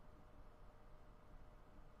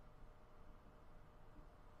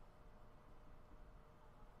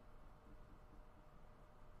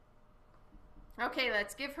 Okay,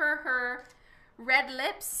 let's give her her red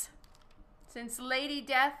lips, since Lady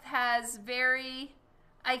Death has very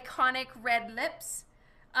iconic red lips.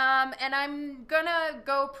 And I'm gonna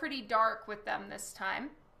go pretty dark with them this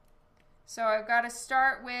time. So I've got to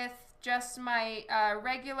start with just my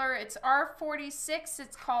regular, it's R46,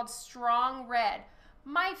 it's called Strong Red.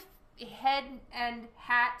 My head and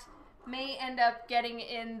hat may end up getting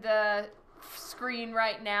in the screen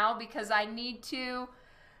right now because I need to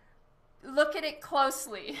look at it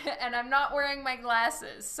closely and I'm not wearing my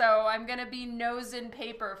glasses, so I'm gonna be nose in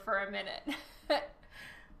paper for a minute.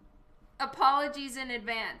 Apologies in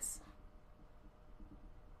advance.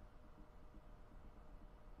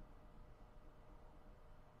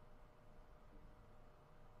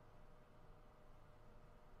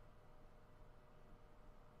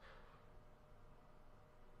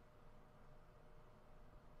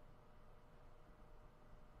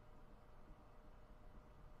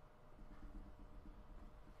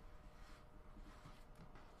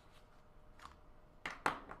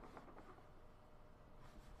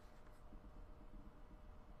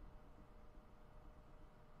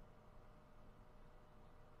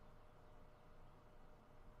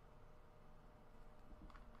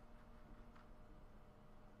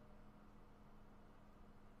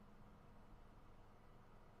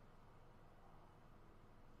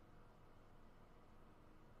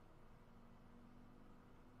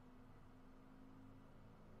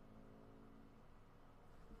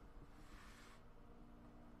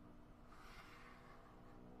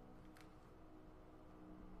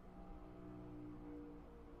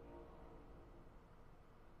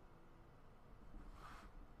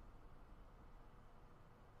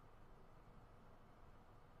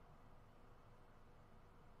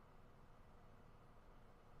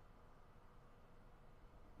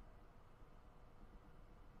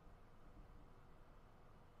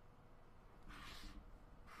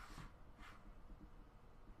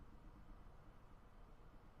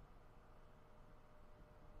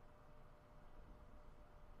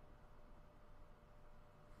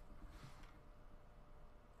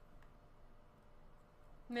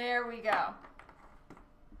 There we go.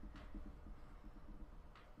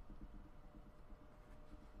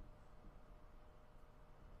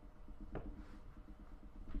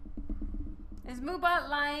 Is Moobot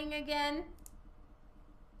lying again?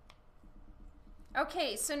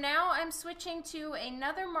 Okay, so now I'm switching to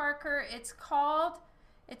another marker. It's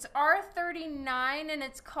R39 and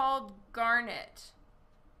it's called Garnet.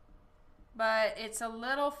 But it's a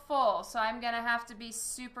little full, so I'm gonna have to be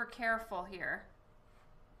super careful here.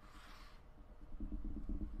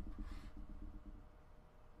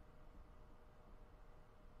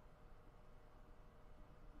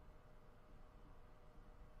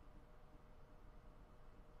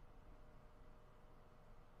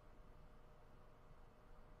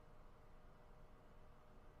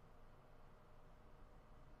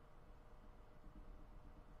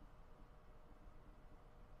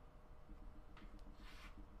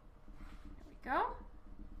 Go.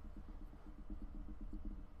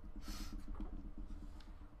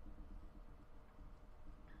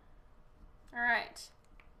 All right.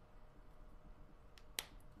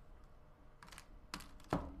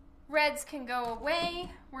 Reds can go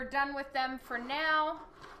away. We're done with them for now.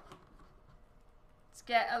 Let's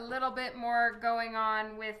get a little bit more going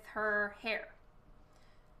on with her hair.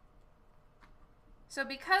 So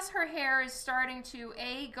because her hair is starting to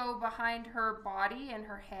go behind her body and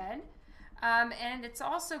her head, and it's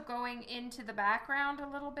also going into the background a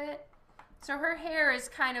little bit, so her hair is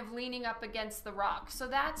kind of leaning up against the rock. So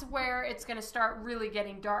that's where it's going to start really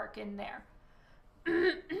getting dark in there.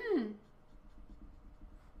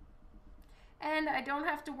 And I don't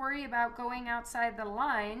have to worry about going outside the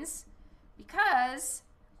lines because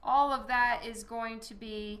all of that is going to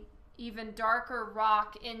be even darker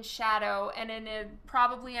rock in shadow, and in a,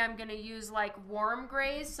 probably I'm going to use like warm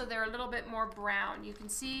grays, so they're a little bit more brown. You can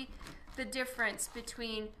see the difference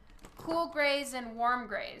between cool grays and warm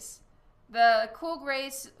grays. The cool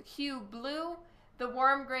grays hue blue, the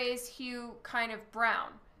warm grays hue kind of brown.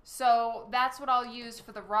 So that's what I'll use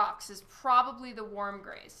for the rocks, is probably the warm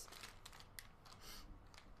grays.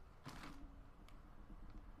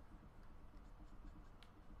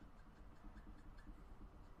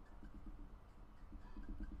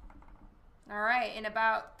 All right, in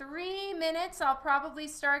about 3 minutes, I'll probably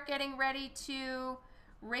start getting ready to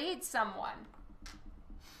raid someone.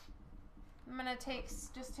 I'm gonna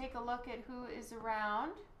just take a look at who is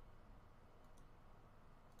around.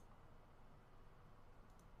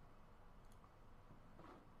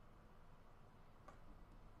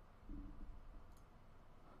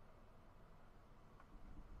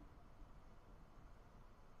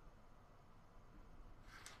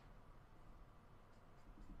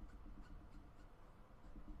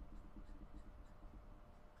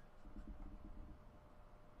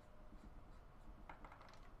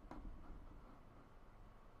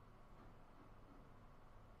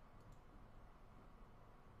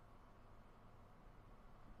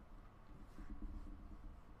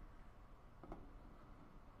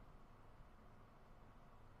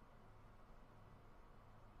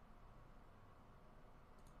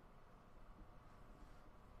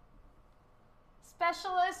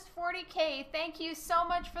 Specialist 40K, thank you so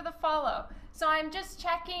much for the follow. So I'm just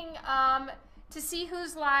checking to see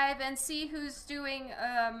who's live and see who's doing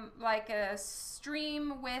like a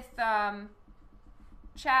stream with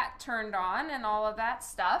chat turned on and all of that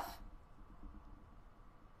stuff.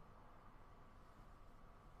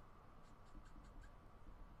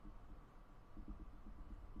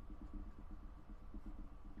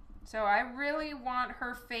 So I really want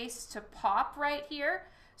her face to pop right here.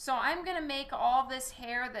 So I'm going to make all this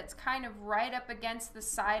hair that's kind of right up against the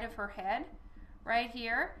side of her head, right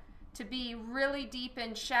here, to be really deep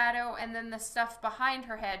in shadow, and then the stuff behind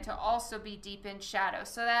her head to also be deep in shadow,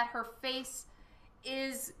 so that her face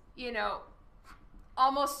is, you know,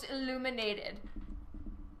 almost illuminated.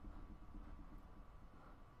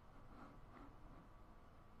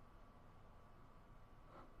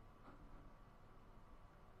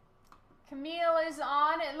 Camille is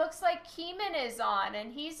on. It looks like Keeman is on,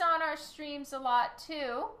 and he's on our streams a lot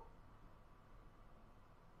too.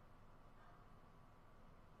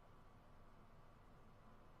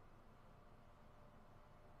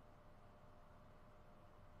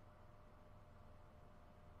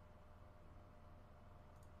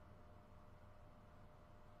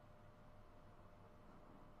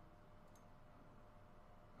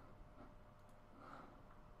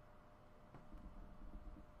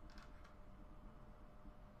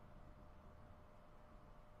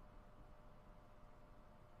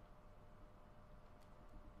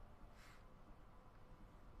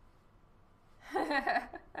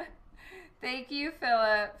 Thank you,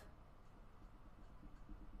 Philip.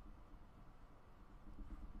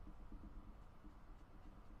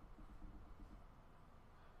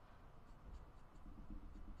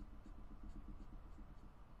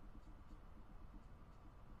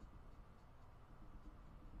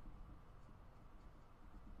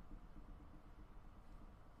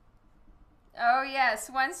 Oh yes,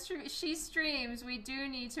 once she streams, we do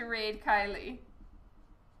need to raid Kylie.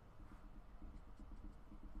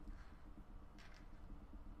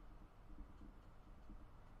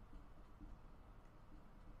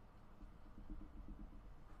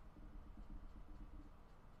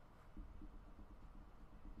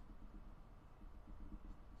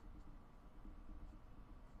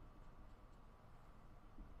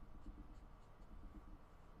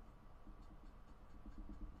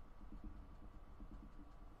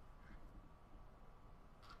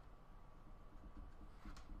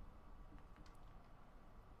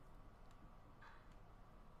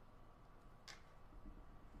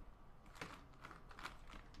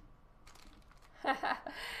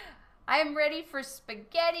 I'm ready for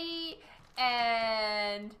spaghetti,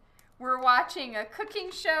 and we're watching a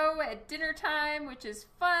cooking show at dinner time, which is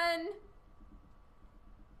fun.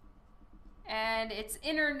 And it's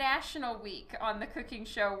International Week on the cooking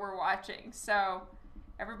show we're watching. So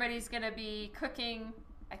everybody's going to be cooking.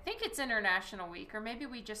 I think it's International Week, or maybe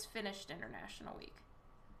we just finished International Week.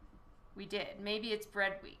 We did. Maybe it's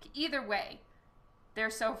Bread Week. Either way, they're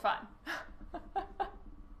so fun.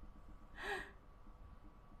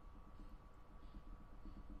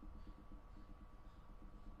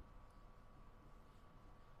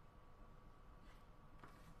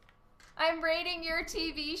 I'm rating your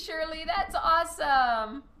TV, Shirley. That's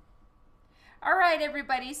awesome. All right,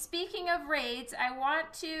 everybody. Speaking of raids, I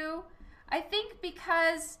think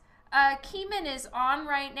because Keeman is on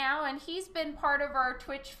right now, and he's been part of our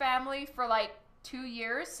Twitch family for like 2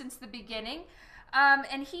 years since the beginning.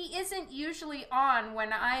 And he isn't usually on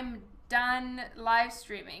when I'm done live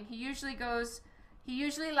streaming. He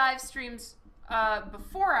usually live streams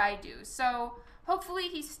before I do. So hopefully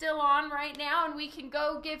he's still on right now, and we can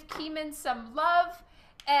go give Keeman some love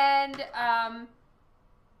and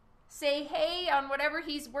say hey on whatever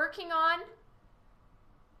he's working on.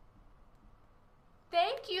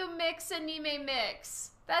 Thank you, Mix Anime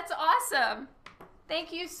Mix. That's awesome.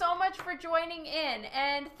 Thank you so much for joining in,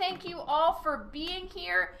 and thank you all for being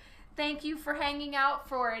here. Thank you for hanging out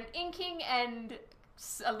for an inking and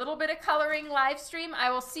a little bit of coloring live stream. I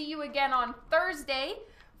will see you again on Thursday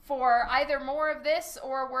for either more of this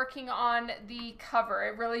or working on the cover.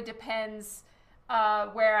 It really depends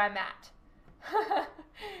where I'm at.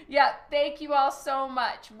 Yeah, thank you all so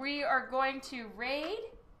much. We are going to raid.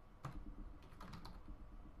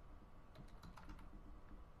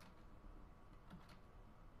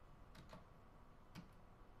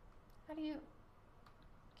 How do you...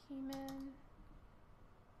 Keeman...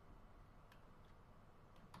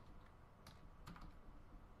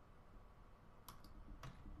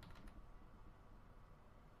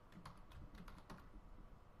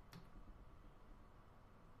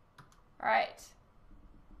 All right.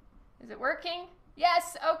 Is it working?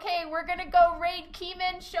 Yes. Okay, we're going to go raid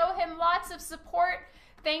Keeman, show him lots of support.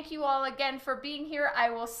 Thank you all again for being here.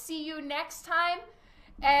 I will see you next time.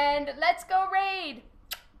 And let's go raid.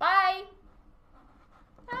 Bye.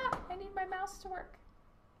 I need my mouse to work.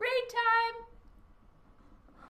 Raid time.